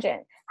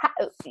intelligent?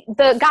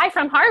 The guy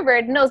from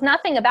Harvard knows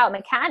nothing about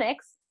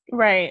mechanics.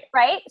 Right.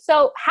 Right?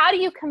 So how do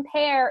you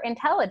compare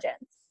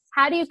intelligence?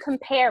 How do you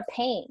compare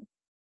pain?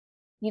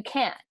 You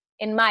can't,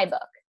 in my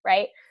book,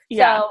 right?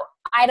 Yeah. So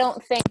I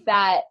don't think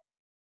that,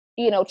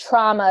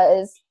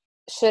 trauma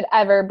should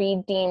ever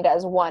be deemed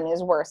as one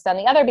is worse than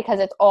the other, because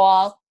it's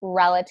all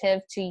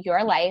relative to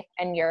your life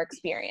and your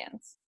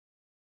experience.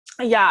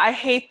 Yeah, I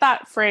hate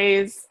that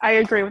phrase. I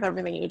agree with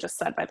everything you just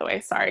said, by the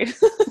way. Sorry.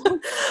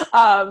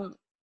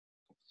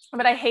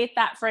 But I hate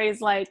that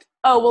phrase, like,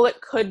 oh, well, it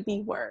could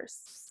be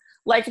worse.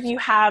 Like, if you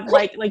have,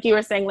 like you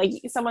were saying, like,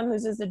 someone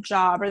loses a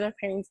job or their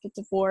parents get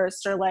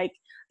divorced, or, like,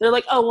 they're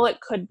like, oh, well,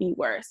 it could be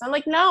worse. I'm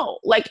like, no.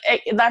 Like,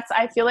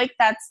 I feel like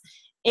that's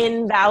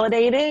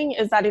invalidating.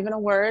 Is that even a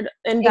word?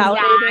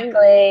 Invalidating,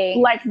 exactly.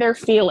 like, their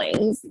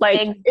feelings.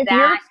 Like, exactly. If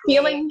you're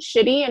feeling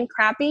shitty and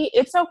crappy,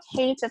 it's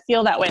okay to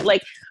feel that way.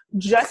 Like,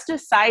 just a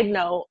side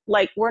note,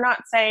 like, we're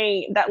not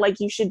saying that, like,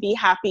 you should be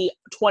happy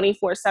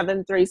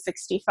 24/7,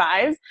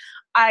 365.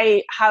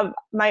 I have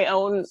my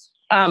own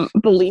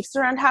beliefs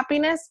around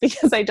happiness,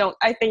 because I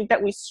think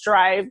that we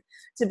strive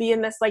to be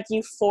in this, like,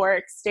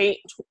 euphoric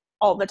state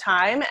all the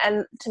time.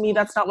 And to me,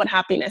 that's not what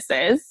happiness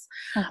is.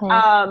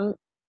 Mm-hmm.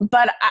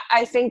 But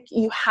I think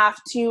you have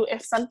to,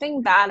 if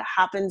something bad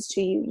happens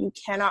to you, you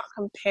cannot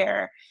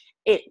compare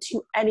it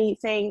to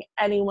anything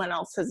anyone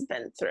else has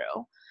been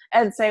through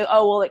and say,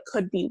 oh, well, it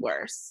could be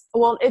worse.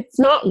 Well, it's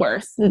not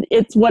worse.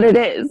 It's what it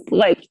is.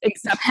 Like,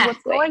 accept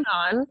what's going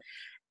on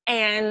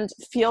and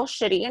feel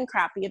shitty and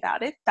crappy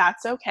about it.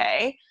 That's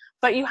okay.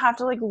 But you have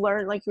to, like,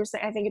 learn, like you were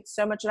saying, I think it's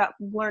so much about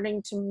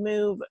learning to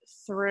move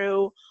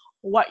through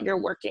what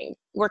you're working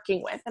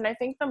with. And I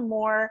think the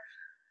more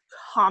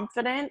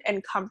confident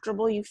and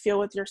comfortable you feel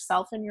with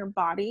yourself and your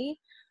body,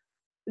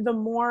 the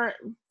more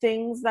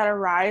things that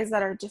arise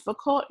that are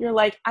difficult, you're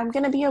like, I'm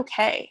going to be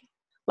okay.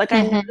 Like,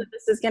 I know that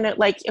this is going to,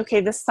 like, okay,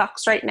 this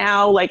sucks right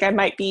now. Like, I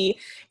might be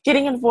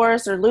getting a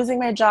divorce or losing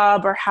my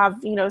job or have,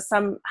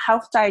 some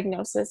health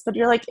diagnosis, but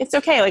you're like, it's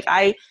okay. Like,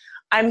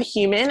 I'm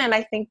human, and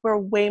I think we're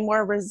way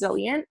more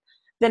resilient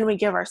than we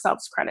give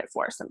ourselves credit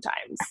for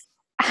sometimes.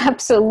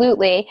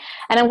 Absolutely.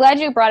 And I'm glad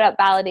you brought up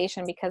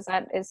validation, because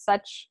that is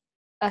such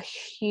a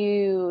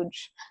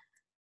huge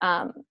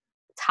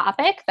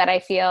topic that I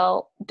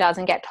feel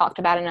doesn't get talked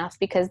about enough,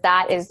 because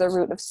that is the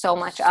root of so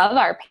much of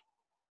our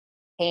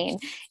pain,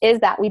 is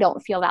that we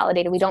don't feel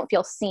validated, we don't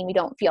feel seen, we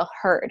don't feel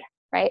heard,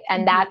 right?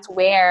 And that's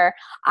where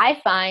I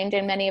find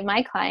in many of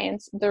my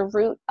clients the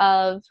root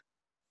of,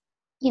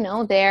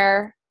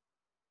 their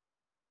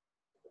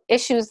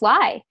issues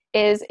lie,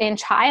 is in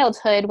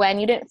childhood, when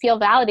you didn't feel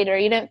validated, or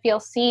you didn't feel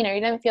seen, or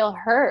you didn't feel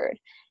heard.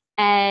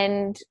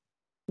 And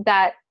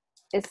that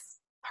is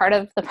part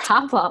of the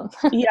problem.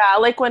 Yeah,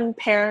 like when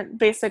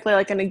basically,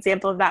 like, an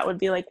example of that would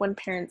be like when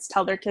parents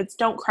tell their kids,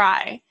 don't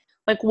cry.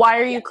 Like, why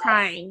are you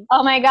crying?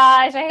 Oh my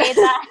gosh, I hate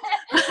that.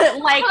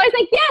 Like, I was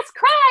like, yes,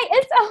 cry.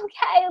 It's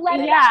okay. Let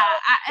it out.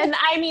 And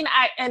I mean,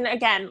 and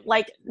again,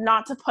 like,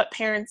 not to put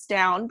parents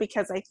down,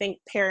 because I think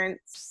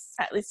parents,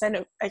 at least I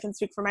know, I can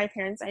speak for my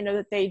parents, I know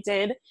that they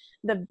did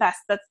the best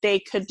that they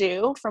could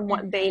do from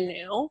what they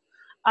knew.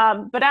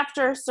 But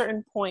after a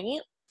certain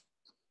point,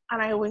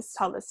 and I always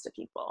tell this to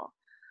people,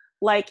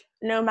 like,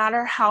 no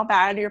matter how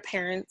bad your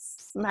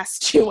parents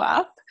messed you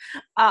up,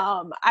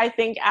 I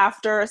think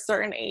after a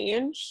certain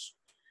age,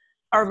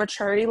 our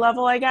maturity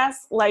level, I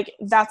guess, like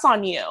that's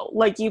on you.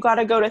 Like you got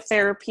to go to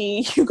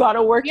therapy. You got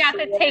to work. You have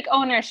to take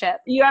ownership.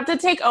 You have to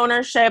take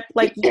ownership.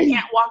 Like you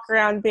can't walk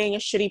around being a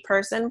shitty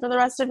person for the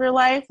rest of your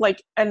life.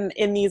 Like, and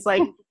in these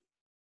like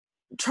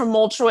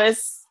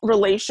tumultuous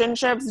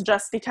relationships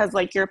just because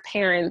like your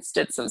parents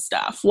did some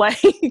stuff.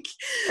 Like,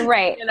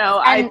 right. You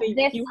know, and I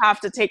think you have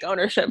to take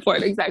ownership for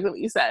it. Exactly what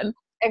you said.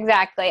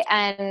 Exactly.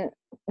 And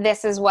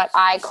this is what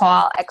I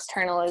call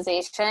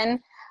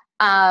externalization.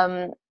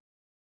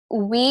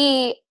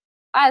 We,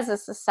 as a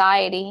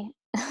society,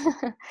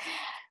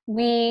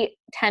 we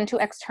tend to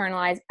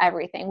externalize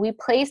everything. We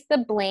place the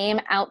blame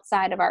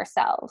outside of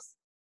ourselves.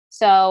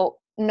 So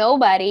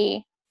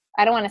nobody,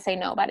 I don't want to say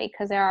nobody,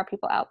 because there are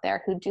people out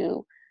there who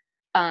do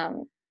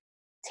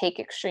take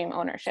extreme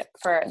ownership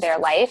for their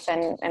life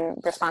and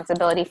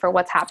responsibility for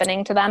what's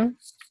happening to them.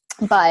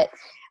 But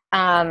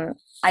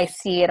I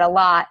see it a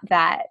lot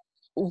that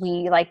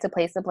we like to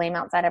place the blame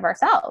outside of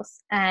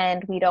ourselves,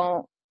 and we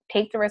don't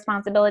take the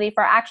responsibility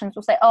for our actions.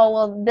 We'll say, oh,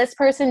 well, this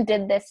person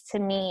did this to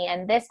me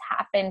and this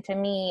happened to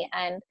me.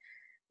 And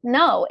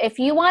no, if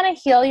you want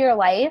to heal your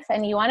life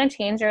and you want to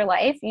change your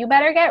life, you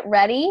better get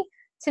ready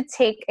to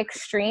take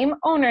extreme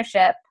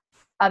ownership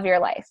of your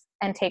life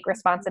and take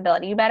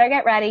responsibility. You better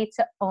get ready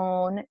to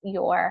own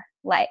your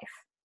life.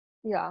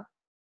 Yeah.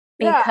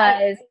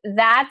 Because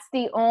that's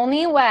the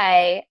only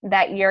way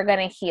that you're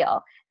going to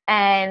heal.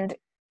 And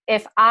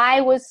if I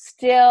was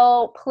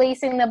still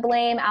placing the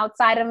blame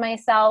outside of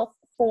myself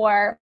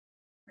for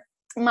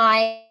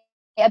my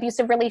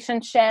abusive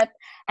relationship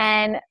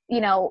and,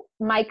 you know,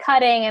 my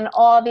cutting and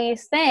all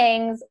these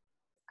things,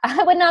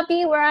 I would not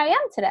be where I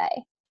am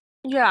today.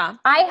 Yeah.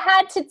 I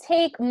had to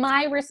take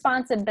my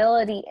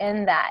responsibility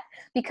in that,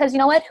 because you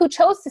know what? Who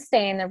chose to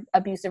stay in an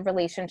abusive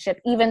relationship,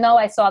 even though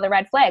I saw the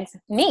red flags?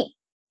 Me.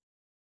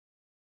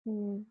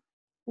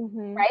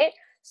 Mm-hmm. Right?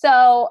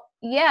 So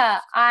yeah,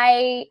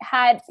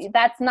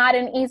 that's not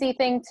an easy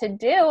thing to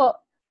do,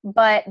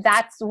 but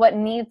that's what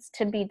needs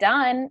to be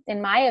done,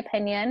 in my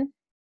opinion.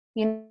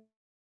 You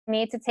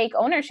need to take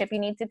ownership. You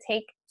need to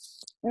take,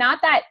 not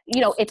that, you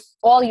know, it's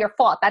all your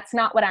fault. That's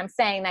not what I'm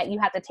saying, that you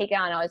have to take it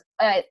on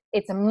as,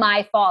 it's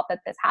my fault that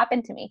this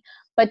happened to me,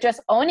 but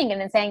just owning it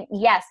and saying,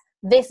 yes,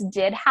 this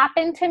did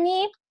happen to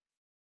me,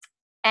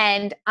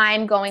 and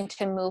I'm going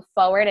to move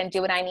forward and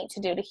do what I need to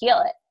do to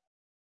heal it.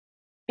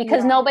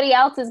 Because nobody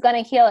else is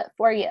going to heal it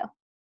for you.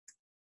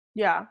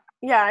 Yeah.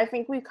 Yeah. I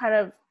think we kind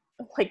of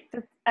like,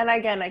 and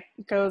again, it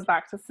goes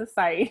back to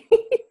society.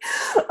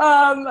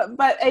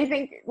 But I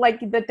think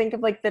like think of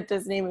like the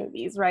Disney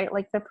movies, right?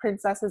 Like the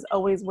princess is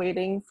always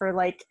waiting for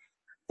like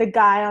the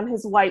guy on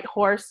his white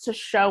horse to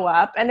show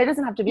up. And it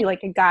doesn't have to be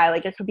like a guy,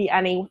 like it could be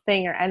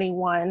anything or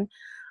anyone,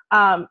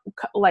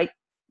 like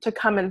to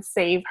come and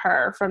save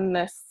her from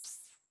this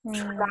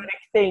traumatic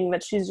thing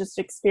that she's just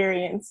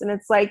experienced. And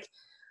it's like,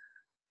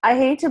 I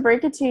hate to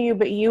break it to you,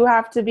 but you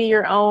have to be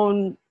your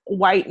own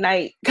white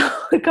knight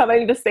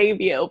coming to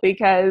save you,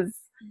 because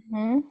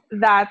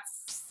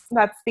that's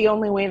the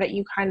only way that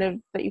you kind of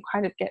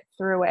get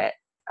through it.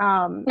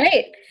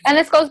 Right. And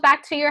this goes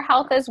back to your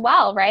health as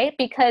well, right?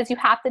 Because you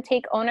have to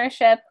take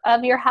ownership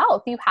of your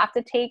health. You have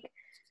to take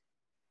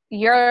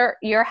your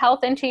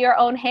health into your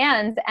own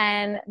hands.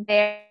 And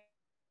there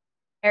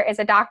is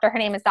a doctor, her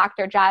name is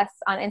Dr. Jess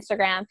on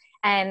Instagram,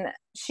 and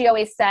she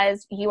always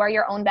says, you are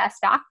your own best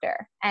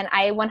doctor. And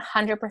I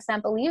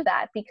 100% believe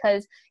that,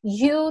 because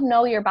you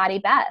know your body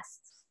best.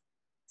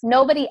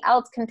 Nobody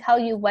else can tell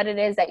you what it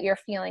is that you're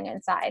feeling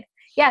inside.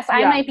 Yes,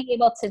 I might be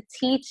able to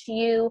teach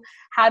you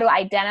how to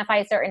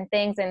identify certain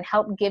things and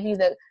help give you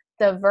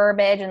the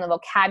verbiage and the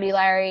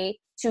vocabulary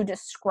to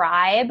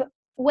describe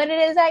what it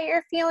is that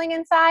you're feeling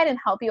inside and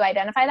help you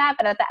identify that.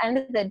 But at the end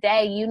of the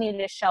day, you need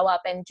to show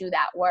up and do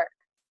that work.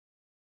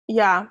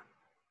 Yeah.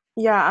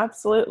 Yeah,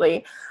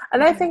 absolutely.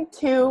 And I think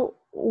too,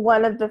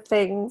 one of the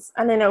things,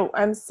 and I know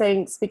I'm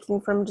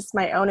speaking from just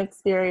my own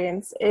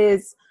experience,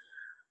 is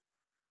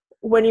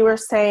when you were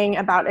saying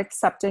about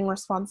accepting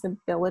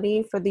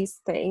responsibility for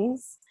these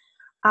things.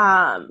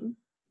 And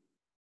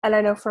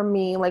I know for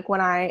me, like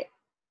when I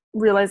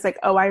realized like,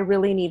 oh, I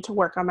really need to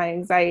work on my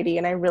anxiety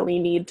and I really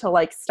need to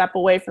like step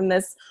away from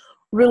this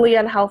really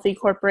unhealthy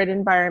corporate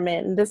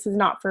environment, and this is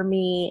not for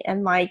me.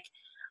 And like,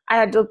 I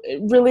had to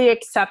really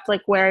accept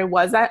like where I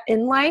was at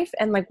in life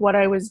and like what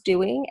I was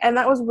doing. And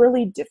that was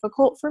really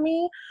difficult for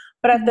me.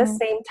 But at the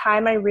same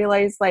time, I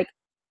realized like,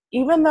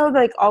 even though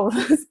like all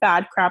of this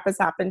bad crap has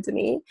happened to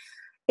me,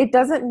 it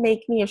doesn't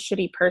make me a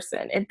shitty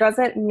person. It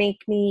doesn't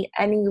make me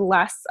any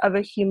less of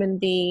a human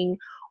being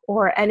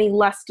or any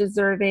less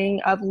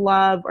deserving of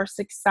love or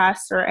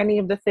success or any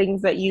of the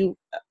things that you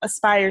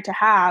aspire to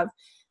have.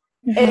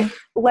 It,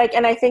 like,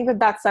 and I think that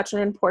that's such an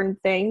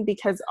important thing,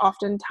 because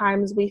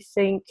oftentimes we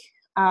think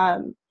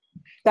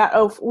that,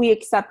 oh, if we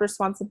accept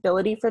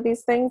responsibility for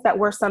these things, that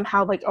we're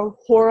somehow like a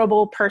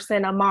horrible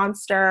person, a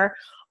monster,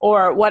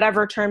 or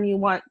whatever term you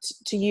want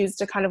to use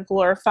to kind of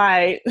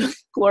glorify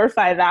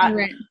that.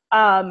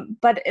 Right.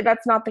 But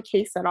that's not the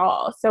case at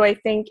all. So I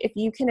think if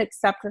you can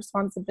accept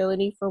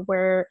responsibility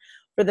for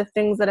for the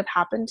things that have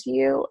happened to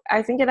you,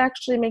 I think it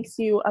actually makes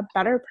you a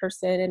better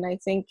person. And I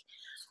think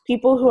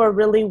people who are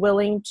really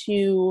willing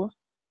to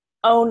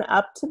own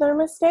up to their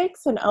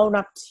mistakes and own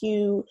up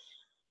to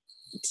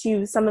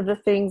some of the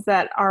things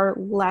that are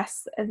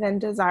less than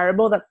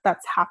desirable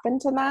that's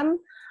happened to them,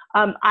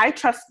 I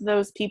trust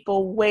those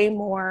people way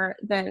more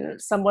than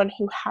someone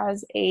who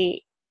has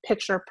a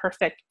picture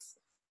perfect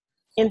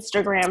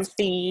Instagram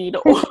feed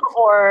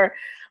or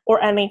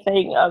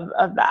anything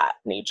of that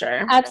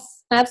nature.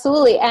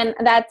 Absolutely. And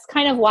that's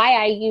kind of why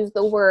I use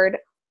the word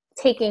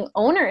taking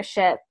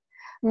ownership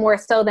more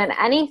so than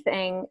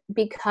anything,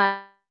 because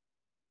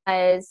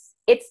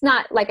it's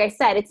not, like I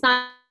said, it's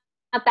not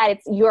that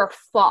it's your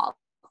fault.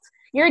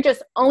 You're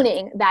just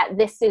owning that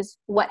this is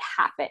what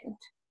happened.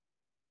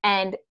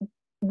 And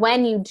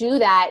when you do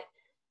that,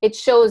 it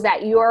shows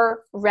that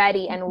you're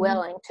ready and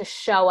willing to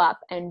show up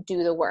and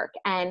do the work.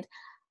 And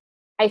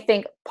I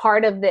think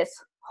part of this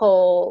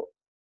whole,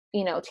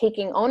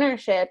 taking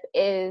ownership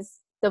is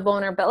the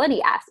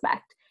vulnerability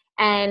aspect.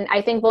 And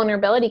I think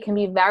vulnerability can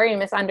be very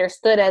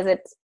misunderstood as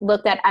it's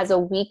looked at as a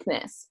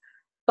weakness.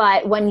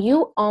 But when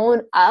you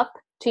own up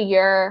to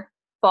your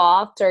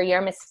faults or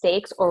your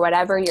mistakes or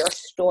whatever your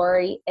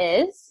story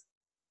is,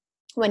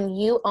 when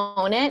you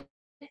own it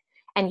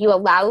and you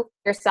allow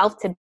yourself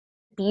to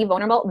be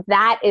vulnerable,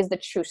 that is the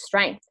true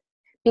strength.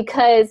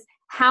 Because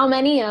how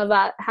many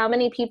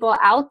people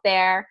out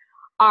there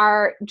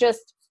are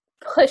just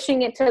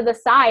pushing it to the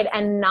side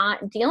and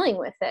not dealing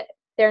with it?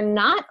 They're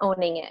not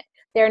owning it.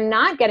 They're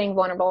not getting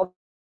vulnerable.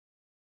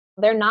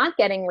 They're not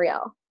getting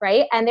real,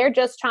 right? And they're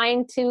just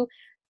trying to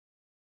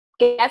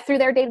get through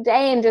their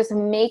day-to-day and just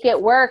make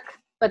it work,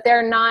 but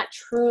they're not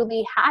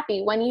truly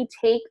happy. When you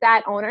take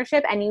that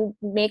ownership and you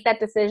make that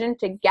decision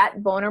to get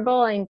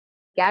vulnerable and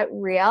get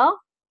real,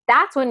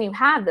 that's when you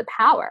have the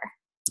power.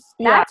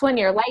 That's when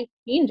your life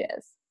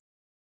changes.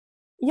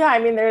 Yeah, I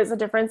mean, there's a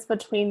difference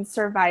between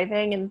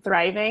surviving and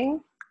thriving.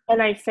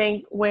 And I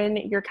think when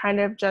you're kind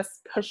of just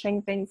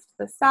pushing things to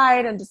the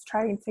side and just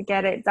trying to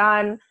get it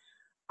done,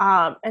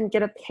 and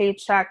get a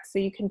paycheck so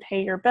you can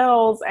pay your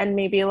bills and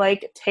maybe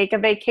like take a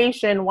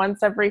vacation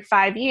once every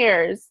 5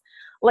 years.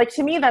 Like,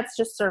 to me, that's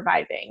just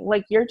surviving.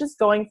 Like, you're just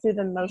going through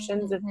the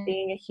motions of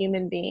being a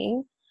human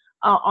being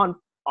on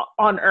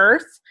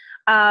earth.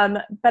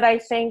 But I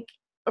think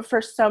for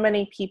so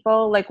many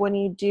people, like when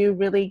you do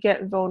really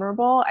get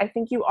vulnerable, I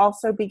think you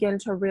also begin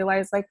to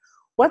realize like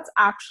what's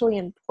actually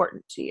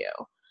important to you.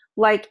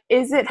 Like,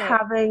 is it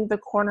having the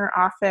corner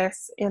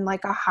office in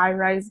like a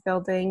high-rise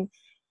building?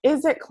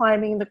 Is it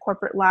climbing the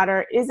corporate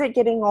ladder? Is it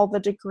getting all the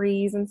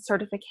degrees and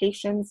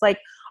certifications? Like,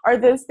 are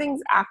those things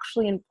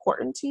actually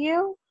important to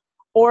you?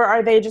 Or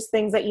are they just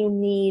things that you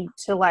need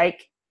to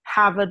like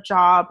have a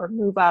job or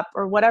move up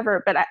or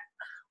whatever? But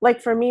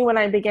like for me, when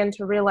I began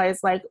to realize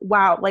like,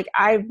 wow, like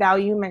I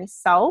value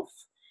myself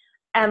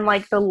and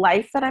like the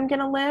life that I'm going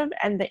to live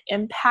and the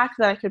impact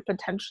that I could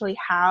potentially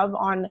have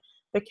on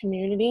the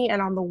community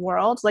and on the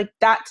world, like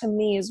that to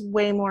me is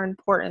way more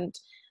important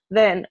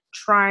than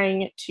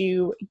trying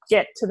to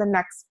get to the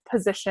next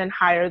position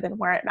higher than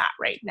where I'm at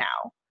right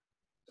now.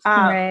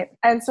 Right.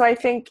 And so I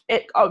think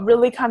it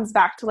really comes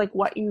back to like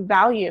what you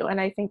value. And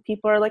I think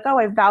people are like, oh,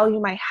 I value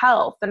my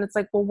health. And it's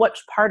like, well,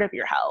 which part of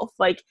your health?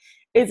 Like,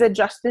 is it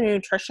just the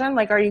nutrition?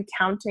 Like, are you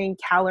counting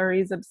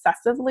calories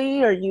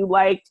obsessively? Or you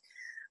like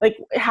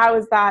how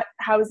is that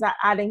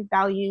adding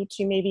value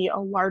to maybe a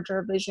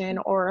larger vision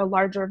or a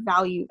larger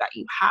value that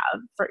you have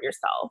for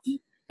yourself?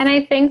 And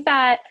I think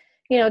that,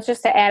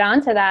 just to add on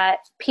to that,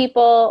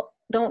 people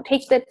don't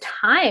take the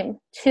time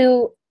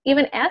to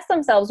even ask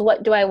themselves,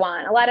 what do I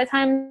want? A lot of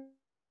times,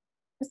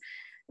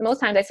 most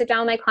times I sit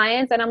down with my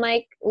clients and I'm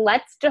like,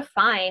 let's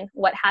define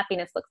what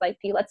happiness looks like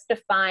to you. Let's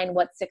define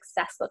what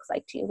success looks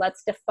like to you.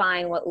 Let's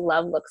define what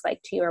love looks like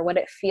to you or what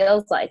it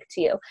feels like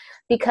to you.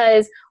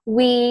 Because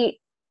we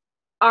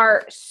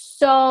are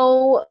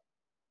so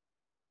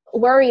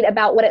worried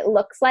about what it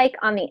looks like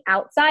on the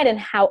outside and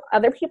how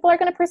other people are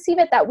going to perceive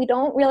it that we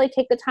don't really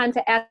take the time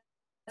to ask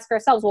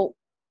ourselves, well,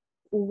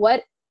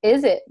 what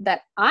is it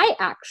that I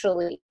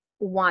actually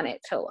want it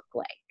to look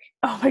like?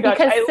 Oh my gosh.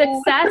 Because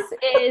success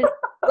is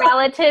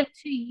relative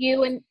to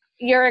you and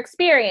your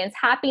experience.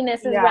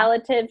 Happiness is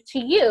relative to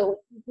you.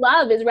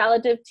 Love is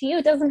relative to you.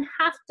 It doesn't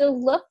have to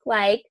look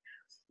like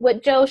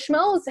what Joe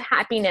Schmo's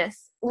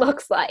happiness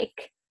looks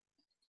like.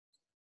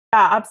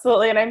 Yeah,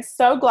 absolutely. And I'm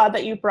so glad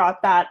that you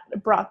brought that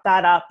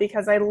up,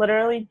 because I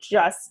literally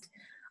just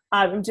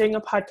I'm doing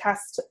a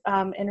podcast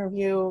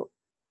interview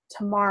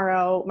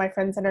tomorrow. My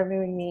friend's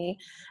interviewing me,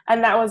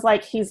 and that was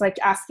like, he's like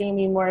asking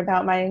me more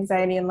about my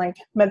anxiety and like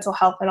mental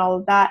health and all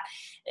of that.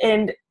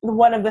 And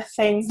one of the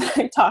things that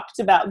I talked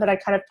about that I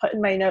kind of put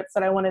in my notes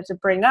that I wanted to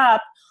bring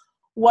up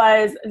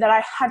was that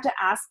I had to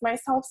ask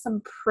myself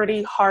some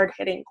pretty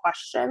hard-hitting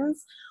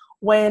questions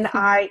when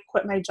I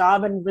quit my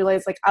job and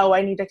realized like, oh,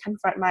 I need to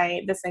confront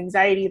this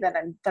anxiety that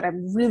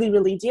I'm really,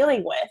 really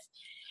dealing with.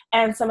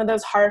 And some of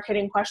those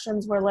hard-hitting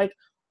questions were like,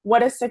 what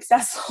does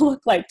success look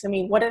like to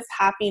me? What is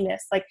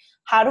happiness? Like,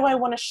 how do I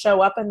want to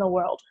show up in the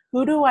world?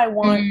 Who do I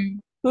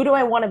want who do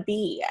I want to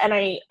be? And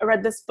I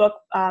read this book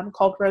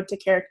called Road to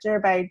Character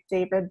by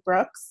David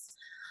Brooks.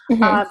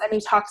 And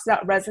he talks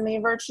about resume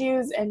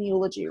virtues and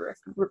eulogy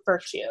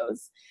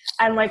virtues.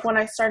 And like when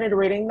I started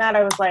reading that,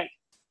 I was like,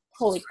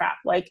 holy crap.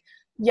 Like,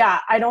 yeah,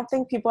 I don't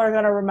think people are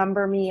going to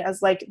remember me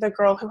as like the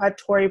girl who had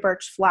Tory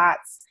Burch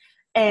flats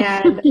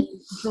and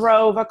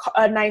drove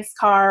a nice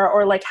car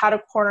or like had a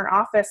corner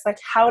office. Like,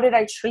 how did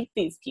I treat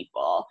these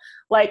people?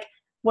 Like,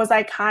 was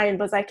I kind?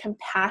 Was I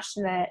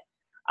compassionate?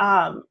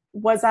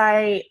 Was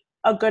I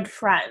a good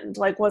friend?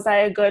 Like, was I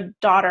a good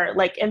daughter?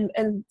 Like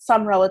in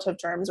some relative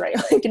terms, right?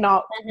 Like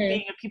not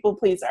being a people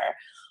pleaser.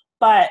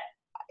 But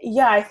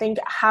yeah, I think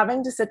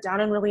having to sit down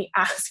and really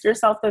ask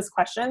yourself those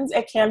questions,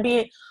 it can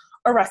be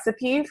a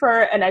recipe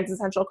for an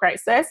existential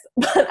crisis.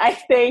 But I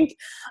think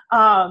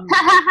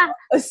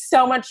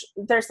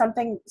there's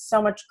something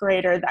so much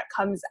greater that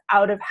comes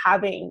out of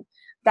having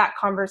that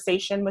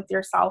conversation with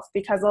yourself,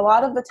 because a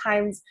lot of the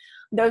times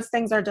those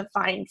things are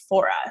defined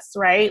for us,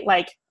 right?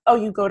 Like, oh,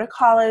 you go to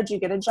college, you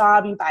get a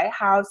job, you buy a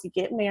house, you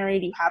get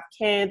married, you have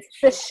kids.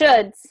 The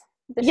shoulds.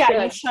 You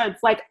shoulds.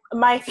 Like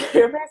my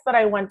therapist that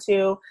I went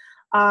to,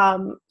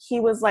 he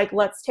was like,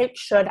 let's take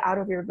should out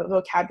of your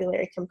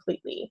vocabulary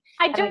completely.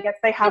 I guess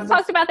they have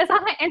talked about this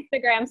on my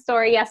Instagram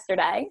story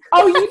yesterday.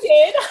 Oh, you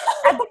did?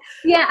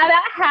 Yeah,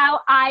 about how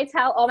I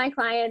tell all my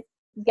clients,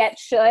 get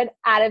should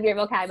out of your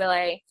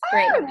vocabulary.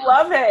 Great. I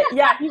love it.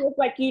 Yeah, he was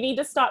like, you need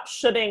to stop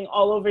shoulding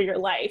all over your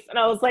life. And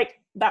I was like,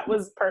 that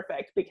was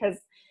perfect, because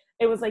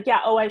it was like,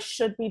 yeah, oh, I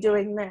should be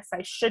doing this.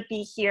 I should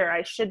be here.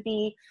 I should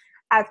be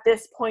at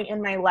this point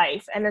in my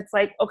life. And it's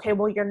like, okay,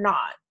 well, you're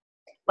not.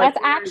 Like,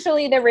 that's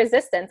actually the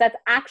resistance. That's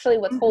actually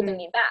what's holding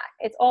you back.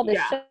 It's all the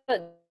should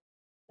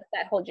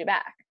that hold you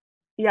back.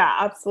 Yeah,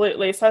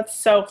 absolutely. So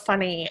that's so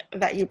funny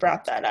that you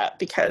brought that up,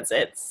 because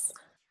it's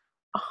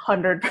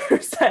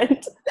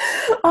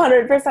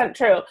 100%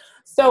 true.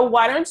 So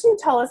why don't you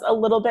tell us a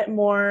little bit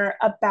more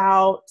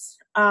about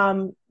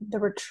the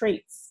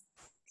retreats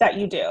that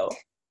you do?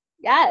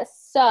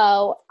 Yes.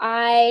 So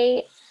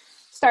I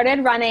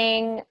started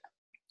running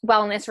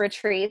wellness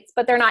retreats,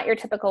 but they're not your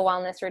typical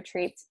wellness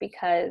retreats,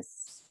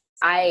 because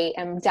I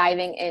am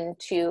diving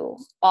into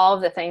all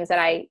of the things that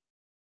I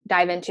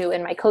dive into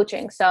in my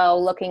coaching. So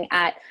looking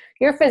at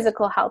your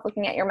physical health,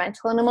 looking at your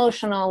mental and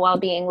emotional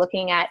well-being,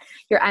 looking at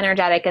your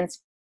energetic and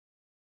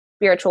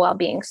spiritual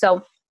well-being.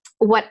 So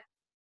what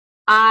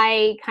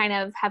I kind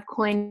of have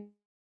coined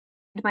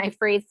my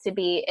phrase to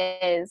be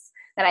is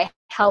that I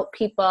help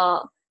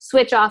people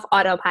switch off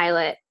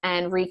autopilot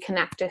and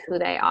reconnect to who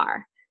they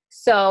are.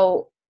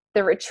 So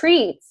the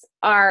retreats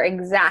are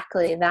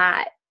exactly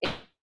that.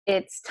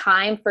 It's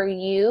time for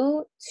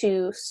you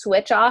to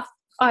switch off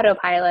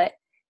autopilot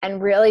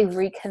and really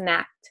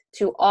reconnect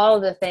to all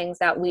the things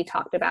that we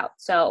talked about.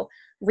 So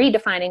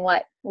redefining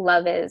what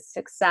love is,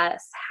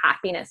 success,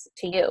 happiness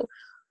to you,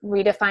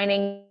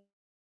 redefining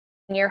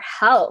your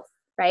health,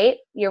 right?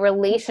 Your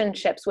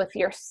relationships with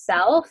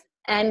yourself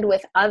and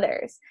with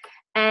others.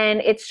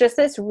 And it's just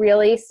this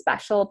really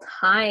special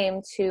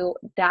time to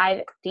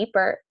dive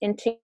deeper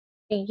into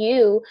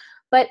you,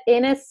 but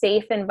in a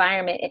safe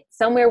environment. It's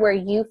somewhere where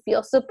you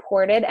feel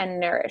supported and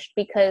nourished,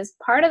 because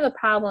part of the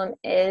problem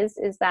is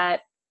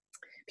that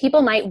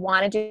people might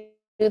want to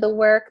do the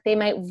work. They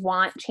might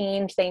want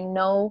change. They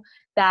know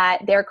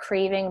that they're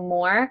craving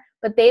more,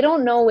 but they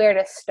don't know where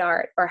to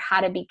start or how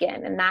to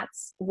begin. And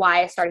that's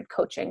why I started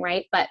coaching,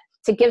 right? But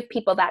to give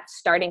people that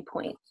starting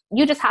point,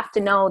 you just have to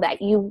know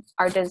that you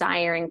are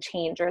desiring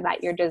change or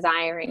that you're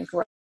desiring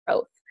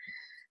growth.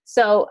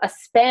 So a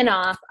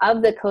spin-off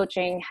of the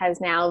coaching has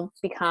now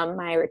become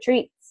my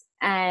retreats,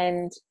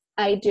 and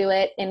I do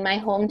it in my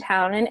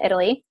hometown in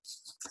Italy.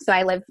 So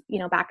I live,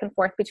 back and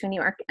forth between New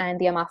York and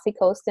the Amalfi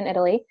Coast in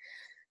Italy.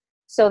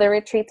 So the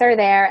retreats are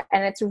there,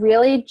 and it's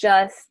really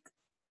just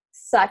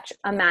such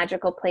a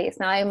magical place.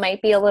 Now, I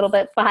might be a little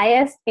bit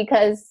biased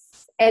because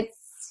it's,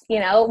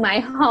 my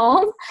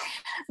home,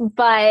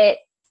 but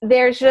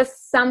there's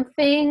just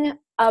something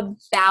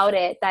about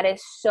it that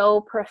is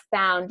so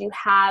profound. You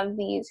have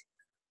these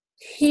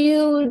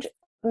huge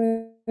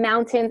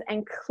mountains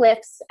and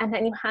cliffs, and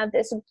then you have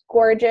this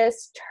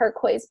gorgeous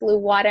turquoise blue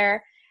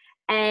water,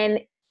 and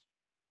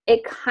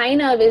it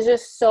kind of is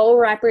just so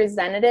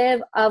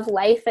representative of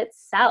life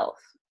itself,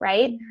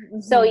 right?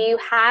 Mm-hmm. So you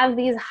have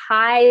these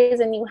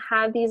highs and you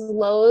have these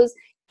lows.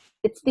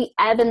 It's the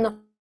ebb and the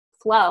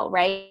flow,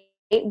 right?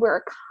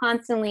 We're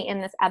constantly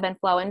in this ebb and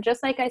flow. And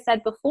just like I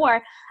said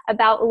before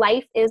about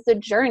life is the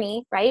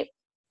journey, right?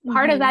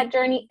 Part of that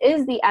journey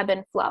is the ebb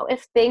and flow.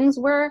 If things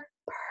were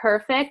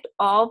perfect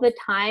all the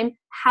time,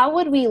 how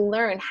would we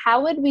learn?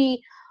 How would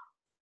we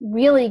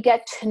really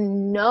get to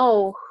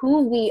know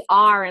who we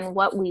are and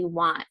what we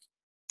want?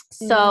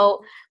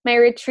 So my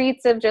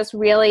retreats have just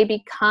really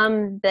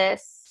become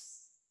this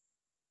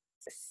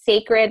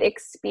sacred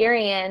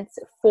experience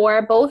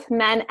for both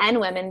men and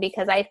women,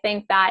 because I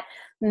think that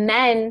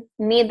men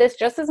need this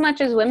just as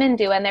much as women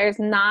do, and there's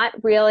not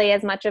really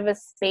as much of a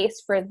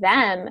space for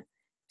them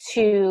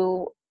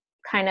to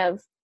kind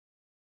of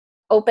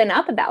open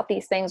up about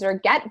these things or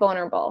get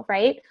vulnerable,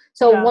 right?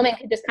 So a woman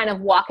could just kind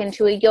of walk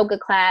into a yoga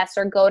class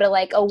or go to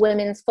like a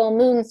women's full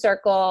moon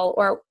circle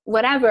or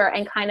whatever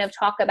and kind of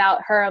talk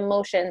about her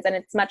emotions, and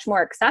it's much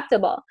more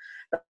acceptable.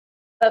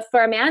 But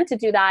for a man to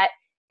do that,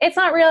 it's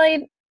not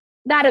really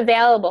that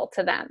available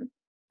to them.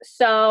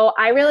 So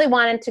I really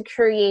wanted to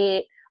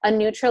create a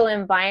neutral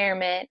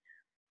environment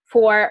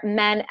for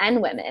men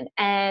and women,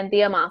 and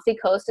the Amalfi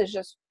Coast is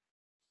just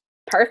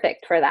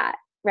perfect for that,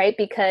 right?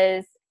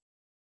 Because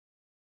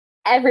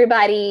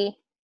everybody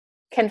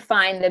can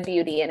find the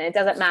beauty in it. It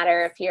doesn't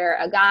matter if you're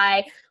a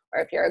guy or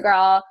if you're a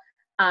girl.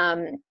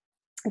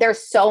 There's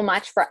so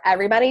much for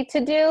everybody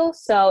to do.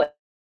 So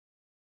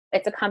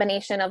it's a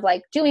combination of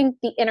like doing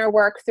the inner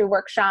work through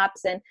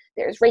workshops, and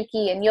there's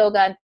Reiki and yoga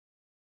and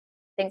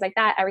things like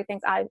that.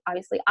 Everything's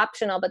obviously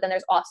optional, but then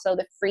there's also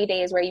the free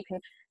days where you can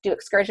do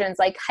excursions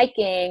like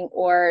hiking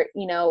or,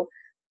 you know,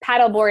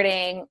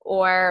 paddleboarding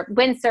or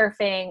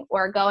windsurfing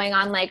or going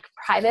on like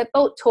private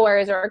boat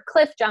tours or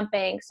cliff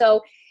jumping.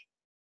 So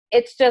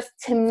it's just,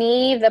 to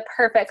me, the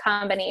perfect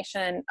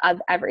combination of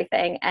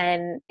everything,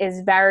 and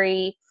is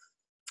very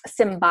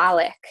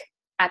symbolic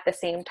at the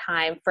same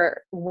time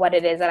for what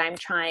it is that I'm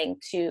trying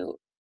to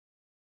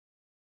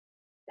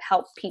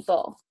help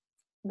people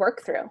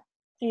work through.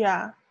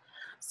 Yeah.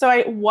 So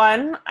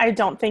I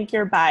don't think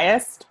you're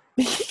biased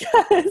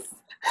because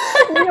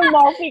the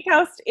Amalfi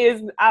Coast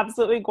is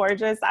absolutely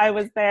gorgeous. I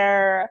was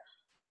there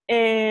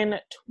in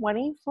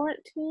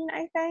 2014,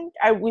 I think.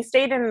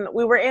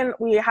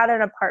 We had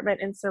an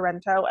apartment in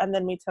Sorrento, and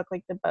then we took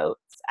like the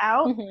boats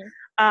out.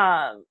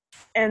 Mm-hmm.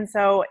 And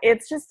so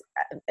it's just,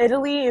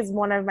 Italy is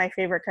one of my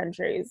favorite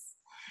countries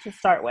to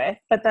start with.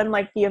 But then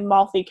like the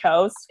Amalfi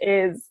Coast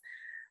is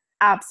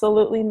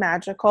absolutely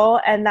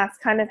magical, and that's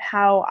kind of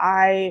how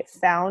I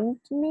found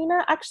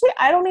Nina. Actually,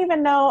 I don't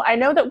even know. I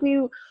know that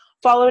we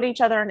followed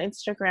each other on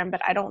Instagram,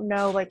 but I don't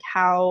know like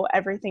how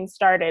everything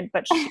started.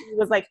 But she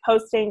was like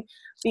posting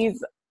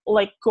these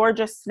like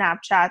gorgeous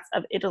Snapchats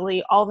of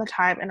Italy all the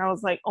time, and I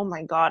was like, oh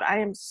my God, I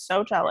am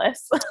so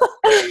jealous.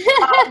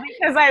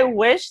 Because I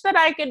wish that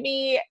I could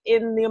be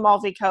in the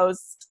Amalfi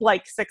Coast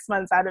like 6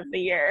 months out of the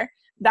year.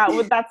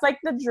 That's like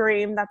the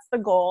dream. That's the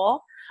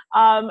goal.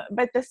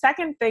 But the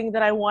second thing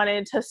that I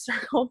wanted to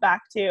circle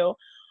back to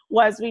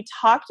was we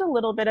talked a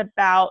little bit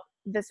about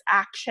this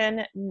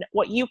action,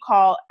 what you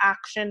call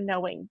action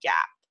knowing gap.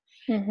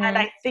 Mm-hmm. And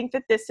I think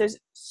that this is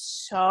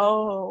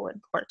so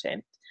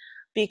important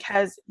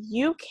because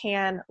you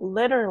can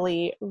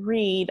literally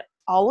read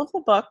all of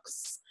the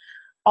books,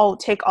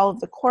 take all of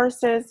the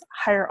courses,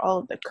 hire all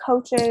of the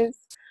coaches,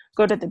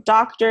 go to the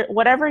doctor,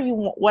 whatever you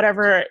want,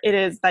 whatever it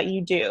is that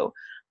you do.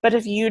 But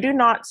if you do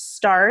not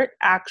start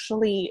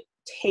actually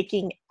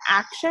taking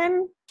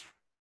action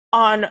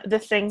on the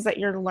things that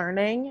you're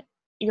learning,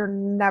 you're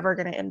never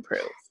going to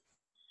improve.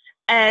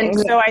 And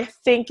so I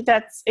think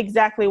that's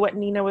exactly what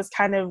Nina was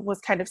kind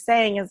of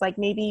saying, is like,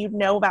 maybe you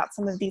know about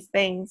some of these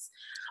things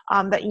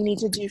that you need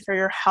to do for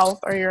your health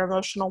or your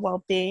emotional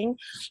well-being,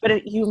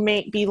 but you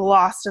may be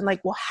lost in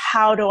like, well,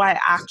 how do I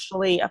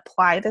actually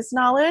apply this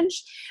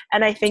knowledge?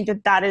 And I think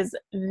that is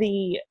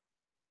the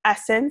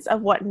essence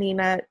of what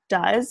Nina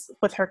does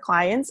with her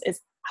clients, is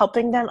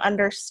helping them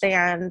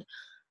understand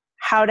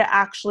how to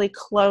actually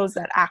close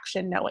that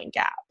action knowing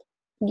gap.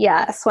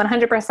 Yes,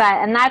 100%.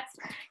 And that's,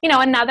 you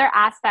know, another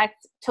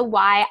aspect to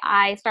why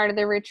I started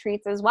the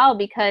retreats as well,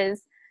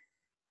 because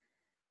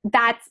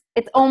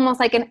it's almost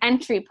like an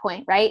entry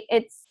point, right?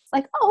 It's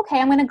like, oh, okay,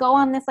 I'm going to go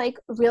on this like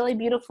really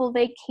beautiful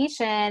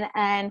vacation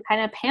and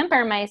kind of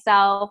pamper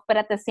myself, but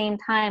at the same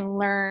time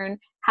learn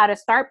how to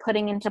start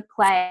putting into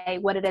play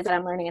what it is that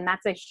I'm learning. And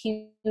that's a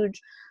huge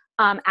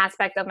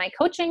aspect of my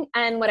coaching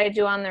and what I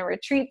do on the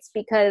retreats,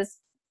 because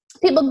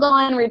people go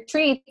on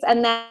retreats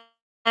and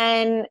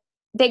then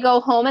they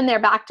go home and they're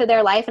back to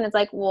their life, and it's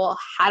like, well,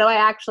 how do I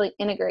actually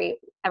integrate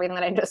everything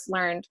that I just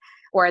learned,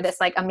 or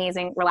this like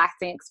amazing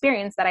relaxing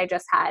experience that I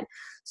just had?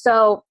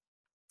 So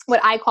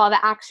what I call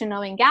the action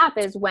knowing gap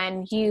is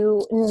when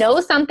you know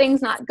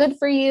something's not good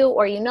for you,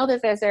 or you know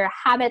that there's a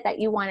habit that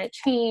you want to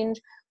change,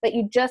 but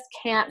you just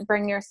can't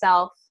bring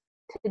yourself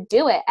to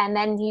do it. And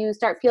then you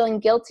start feeling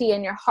guilty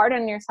and you're hard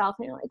on yourself,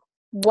 and you're like,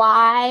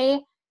 why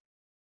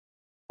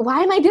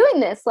am I doing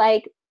this?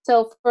 Like,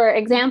 so for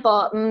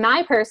example,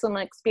 my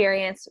personal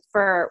experience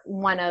for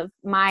one of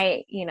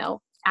my, you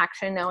know,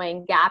 action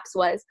knowing gaps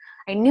was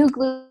I knew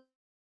gluten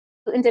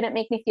didn't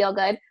make me feel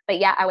good, but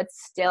yeah, I would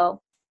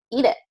still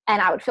eat it. And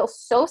I would feel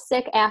so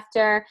sick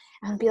after,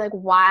 and I'd be like,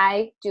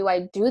 why do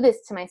I do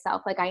this to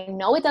myself? Like, I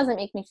know it doesn't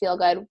make me feel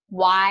good.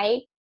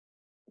 Why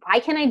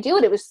can't I do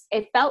it?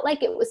 It felt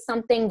like it was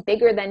something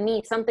bigger than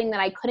me, something that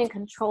I couldn't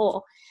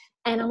control.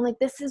 And I'm like,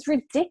 this is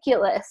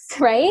ridiculous,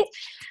 right?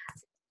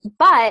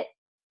 But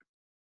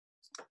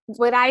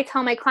what I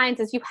tell my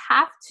clients is you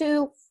have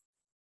to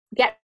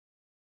get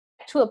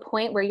to a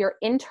point where you're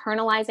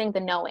internalizing the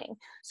knowing.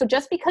 So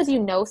just because you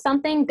know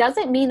something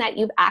doesn't mean that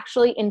you've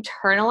actually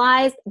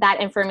internalized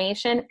that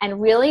information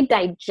and really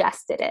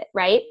digested it,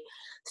 right?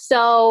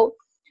 So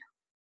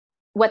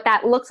what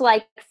that looked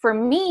like for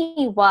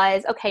me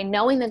was, okay,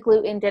 knowing the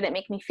gluten didn't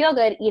make me feel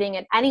good, eating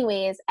it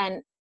anyways.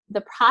 And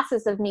the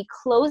process of me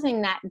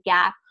closing that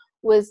gap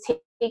was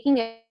taking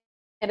it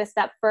a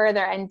step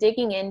further and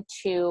digging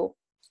into,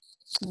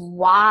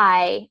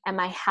 why am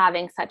I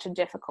having such a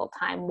difficult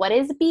time? What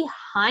is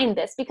behind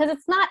this? Because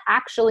it's not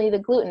actually the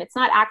gluten. It's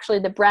not actually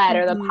the bread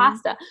or the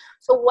pasta.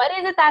 So what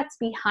is it that's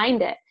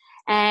behind it?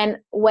 And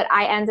what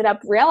I ended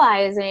up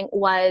realizing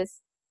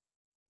was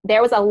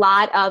there was a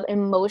lot of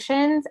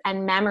emotions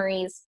and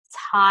memories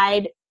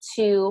tied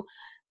to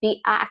the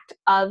act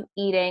of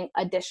eating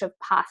a dish of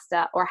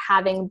pasta or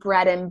having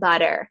bread and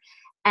butter.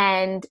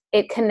 And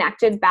it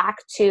connected back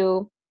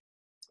to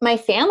my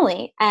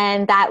family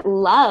and that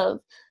love.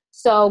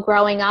 So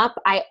growing up,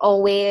 I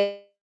always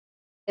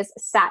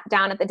sat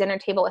down at the dinner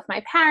table with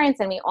my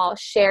parents and we all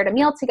shared a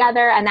meal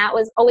together. And that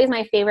was always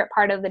my favorite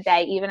part of the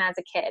day, even as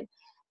a kid.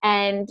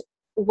 And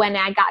when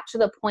I got to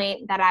the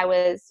point that I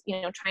was,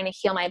 trying to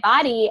heal my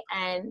body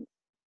and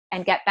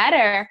get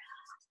better,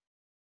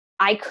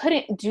 I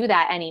couldn't do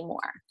that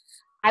anymore.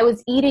 I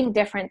was eating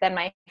different than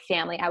my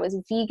family. I was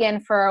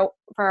vegan for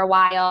a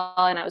while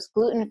and I was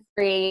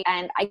gluten-free,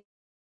 and I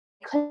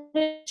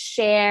couldn't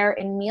share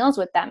in meals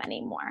with them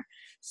anymore.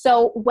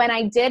 So when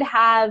I did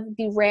have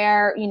the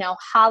rare,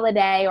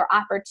 holiday or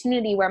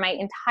opportunity where my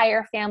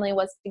entire family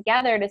was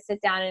together to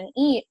sit down and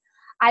eat,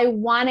 I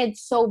wanted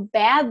so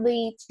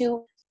badly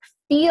to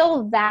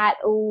feel that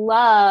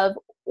love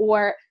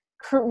or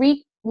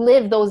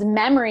relive those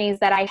memories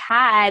that I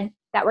had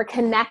that were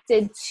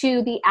connected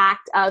to the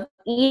act of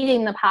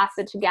eating the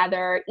pasta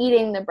together,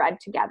 eating the bread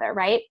together,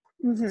 right?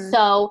 Mm-hmm.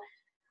 So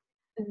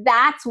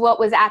that's what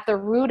was at the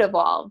root of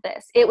all of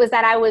this. It was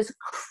that I was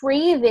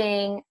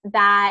craving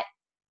that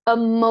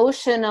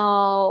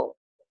emotional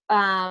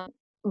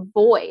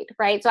void,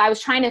 right? So I was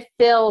trying to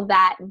fill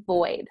that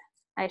void,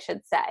 I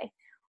should say,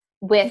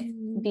 with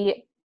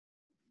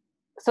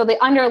so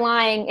the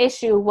underlying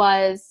issue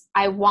was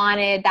I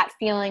wanted that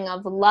feeling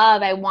of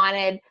love.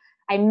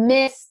 I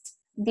missed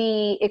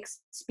the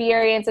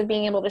experience of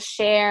being able to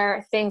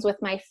share things with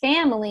my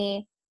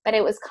family, but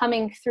it was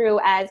coming through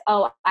as,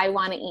 oh, I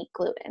want to eat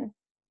gluten.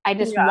 I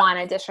just want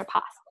a dish of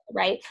pasta,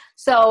 right?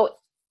 So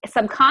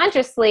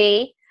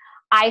subconsciously,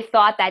 I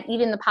thought that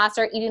eating the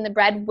pasta or eating the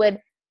bread would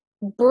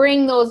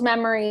bring those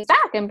memories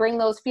back and bring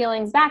those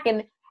feelings back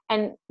and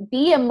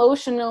be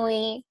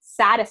emotionally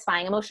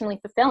satisfying, emotionally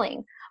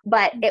fulfilling,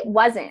 but it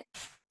wasn't.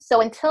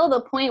 So until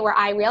the point where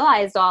I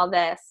realized all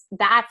this,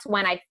 that's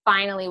when I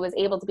finally was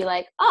able to be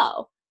like,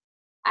 oh,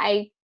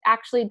 I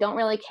actually don't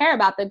really care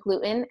about the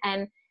gluten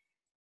and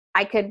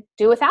I could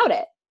do without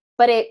it.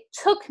 But it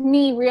took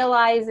me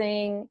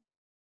realizing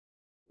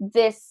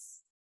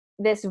this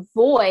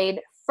void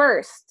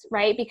first,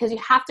 right? Because you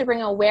have to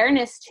bring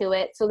awareness to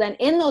it. So then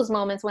in those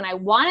moments when I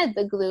wanted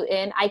the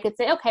gluten, I could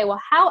say, okay,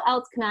 well, how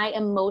else can I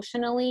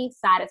emotionally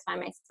satisfy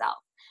myself?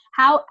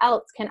 How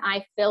else can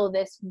I fill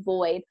this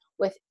void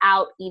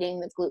without eating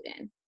the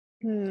gluten?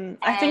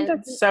 I think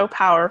that's so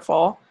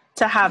powerful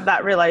to have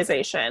that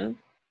realization.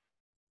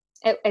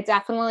 It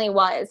definitely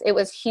was. It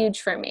was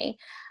huge for me.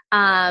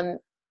 And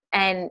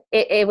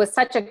it was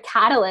such a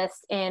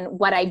catalyst in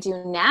what I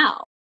do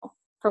now,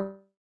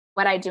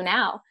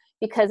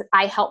 because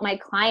I help my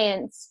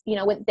clients,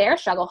 with their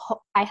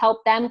struggle. I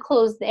help them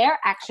close their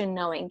action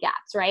knowing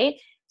gaps, right?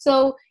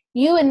 So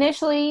you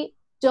initially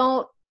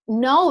don't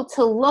know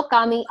to look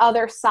on the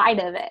other side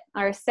of it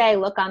or say,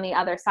 look on the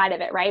other side of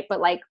it, right?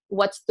 But like,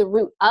 what's the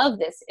root of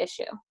this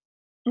issue?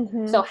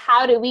 Mm-hmm. So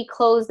how do we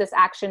close this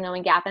action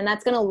knowing gap? And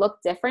that's going to look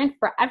different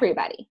for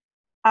everybody.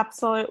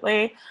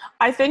 Absolutely.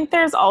 I think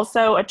there's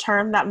also a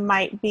term that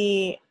might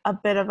be a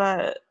bit of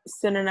a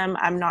synonym.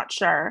 I'm not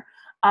sure.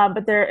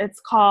 But it's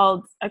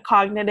called a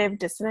cognitive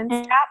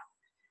dissonance gap.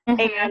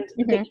 Mm-hmm. And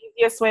the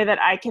easiest way that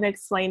I can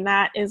explain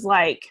that is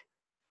like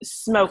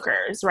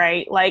smokers,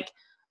 right? Like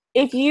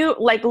if you,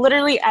 like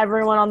literally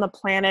everyone on the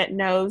planet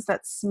knows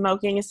that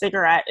smoking a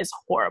cigarette is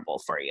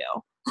horrible for you.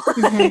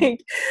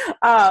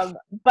 Mm-hmm.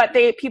 But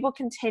people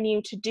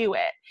continue to do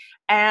it.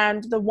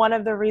 And one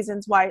of the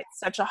reasons why it's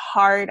such a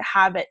hard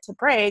habit to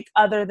break,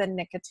 other than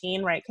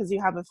nicotine, right? Because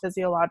you have a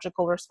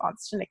physiological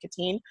response to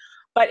nicotine,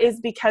 but is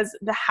because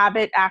the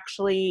habit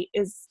actually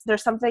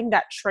there's something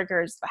that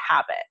triggers the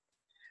habit.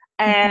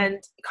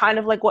 And kind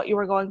of like what you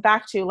were going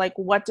back to, like,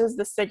 what does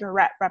the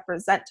cigarette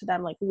represent to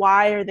them? Like,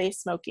 why are they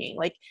smoking?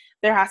 Like,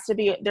 there's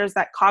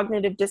that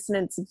cognitive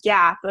dissonance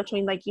gap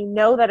between, like,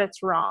 that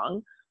it's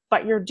wrong,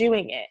 but you're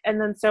doing it. And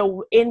then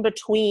so in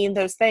between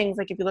those things,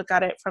 like if you look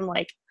at it from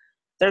like,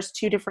 there's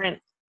two different,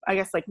 I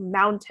guess, like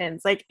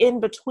mountains, like in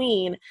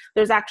between,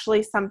 there's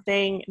actually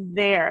something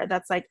there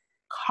that's like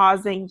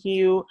causing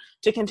you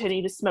to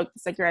continue to smoke the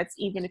cigarettes,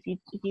 even if you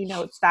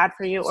know it's bad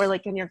for you, or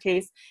like in your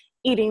case,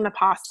 eating the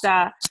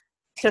pasta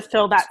to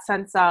fill that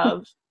sense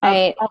of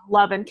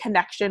love and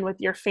connection with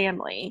your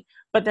family,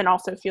 but then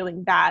also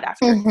feeling bad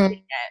after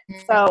eating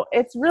it. So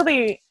it's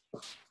really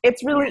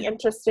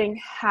interesting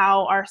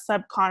how our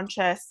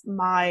subconscious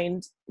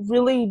mind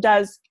really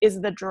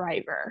is the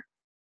driver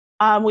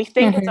We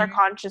think it's our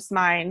conscious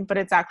mind, but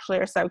it's actually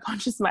our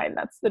subconscious mind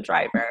that's the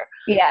driver.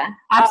 Yeah,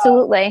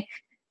 absolutely.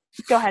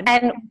 Go ahead.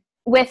 And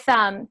with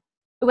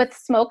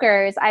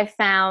smokers, I've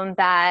found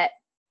that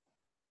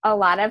a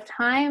lot of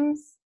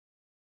times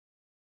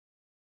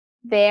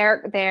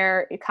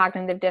their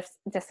cognitive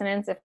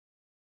dissonance, if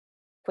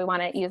we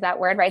want to use that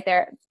word right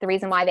there, the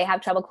reason why they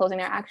have trouble closing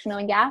their action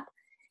knowing gap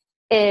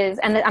is,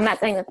 and I'm not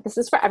saying that this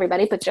is for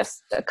everybody, but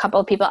just a couple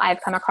of people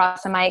I've come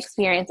across in my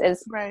experience,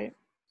 is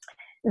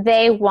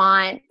they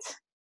want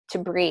to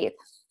breathe.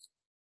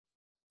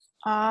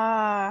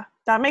 That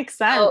makes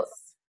sense. So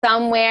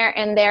somewhere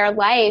in their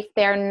life,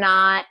 they're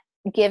not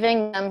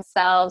giving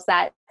themselves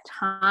that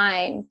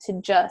time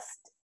to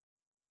just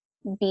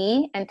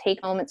be and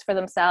take moments for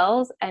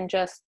themselves and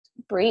just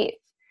breathe.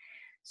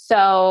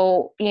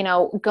 So,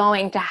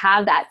 going to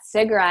have that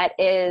cigarette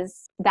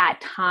is that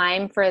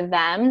time for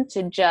them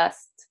to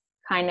just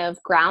kind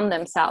of ground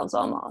themselves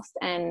almost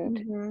and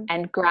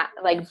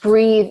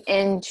breathe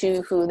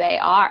into who they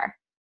are.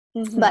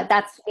 But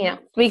that's,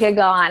 we could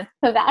go on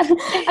about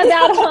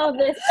all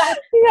this stuff.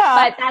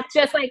 But that's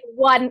just like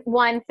one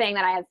thing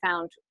that I have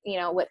found,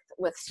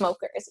 with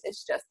smokers,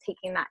 is just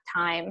taking that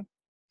time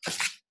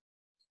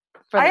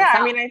for themselves.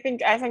 I mean,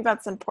 I think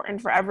that's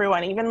important for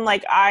everyone. Even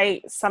like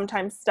I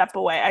sometimes step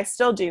away. I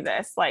still do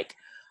this. Like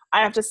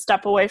I have to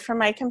step away from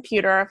my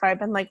computer if I've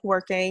been like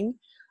working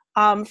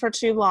for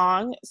too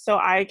long, so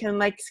I can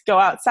like go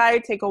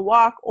outside, take a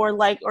walk, or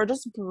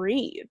just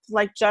breathe.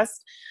 I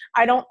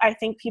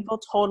think people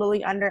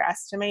totally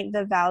underestimate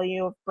the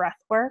value of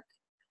breath work.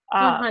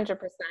 100%.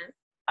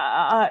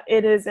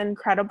 It is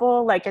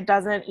incredible. Like it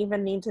doesn't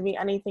even need to be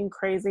anything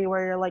crazy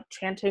where you're like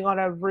chanting on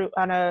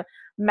a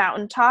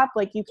mountaintop.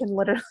 Like you can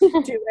literally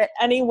do it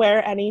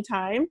anywhere,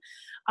 anytime.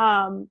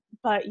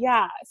 But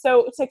yeah,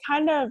 so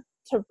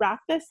to wrap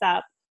this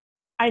up,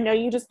 I know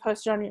you just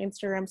posted on your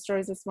Instagram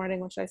stories this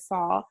morning, which I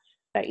saw,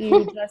 that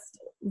you just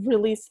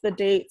released the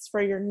dates for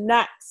your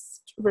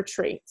next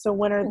retreat. So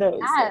when are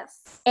those?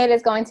 Yes, it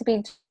is going to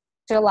be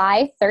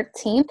July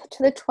 13th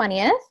to the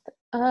 20th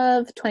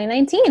of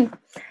 2019.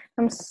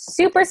 I'm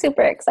super,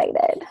 super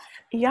excited.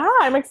 Yeah,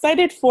 I'm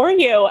excited for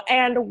you.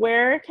 And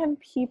where can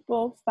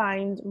people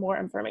find more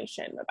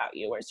information about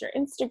you? Where's your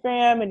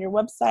Instagram and your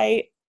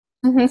website?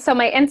 So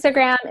my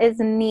Instagram is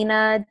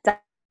nina.passaro.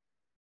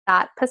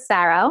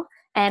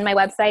 And my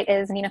website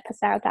is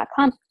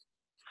ninapassaro.com.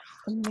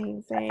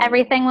 Amazing.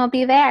 Everything will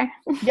be there.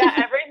 Yeah,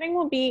 everything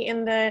will be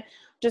in the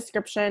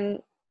description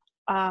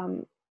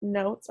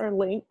notes or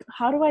link.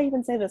 How do I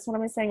even say this? What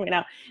am I saying right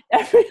now?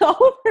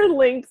 All of her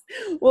links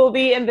will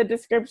be in the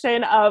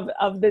description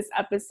of this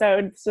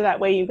episode, so that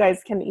way you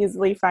guys can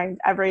easily find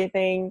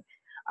everything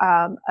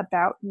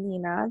about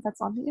Nina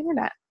that's on the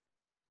internet.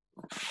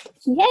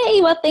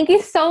 Yay! Well, thank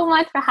you so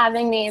much for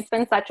having me. It's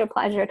been such a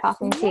pleasure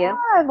talking to you.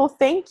 Yeah, well,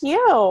 thank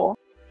you.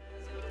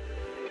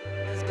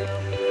 Let's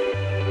go.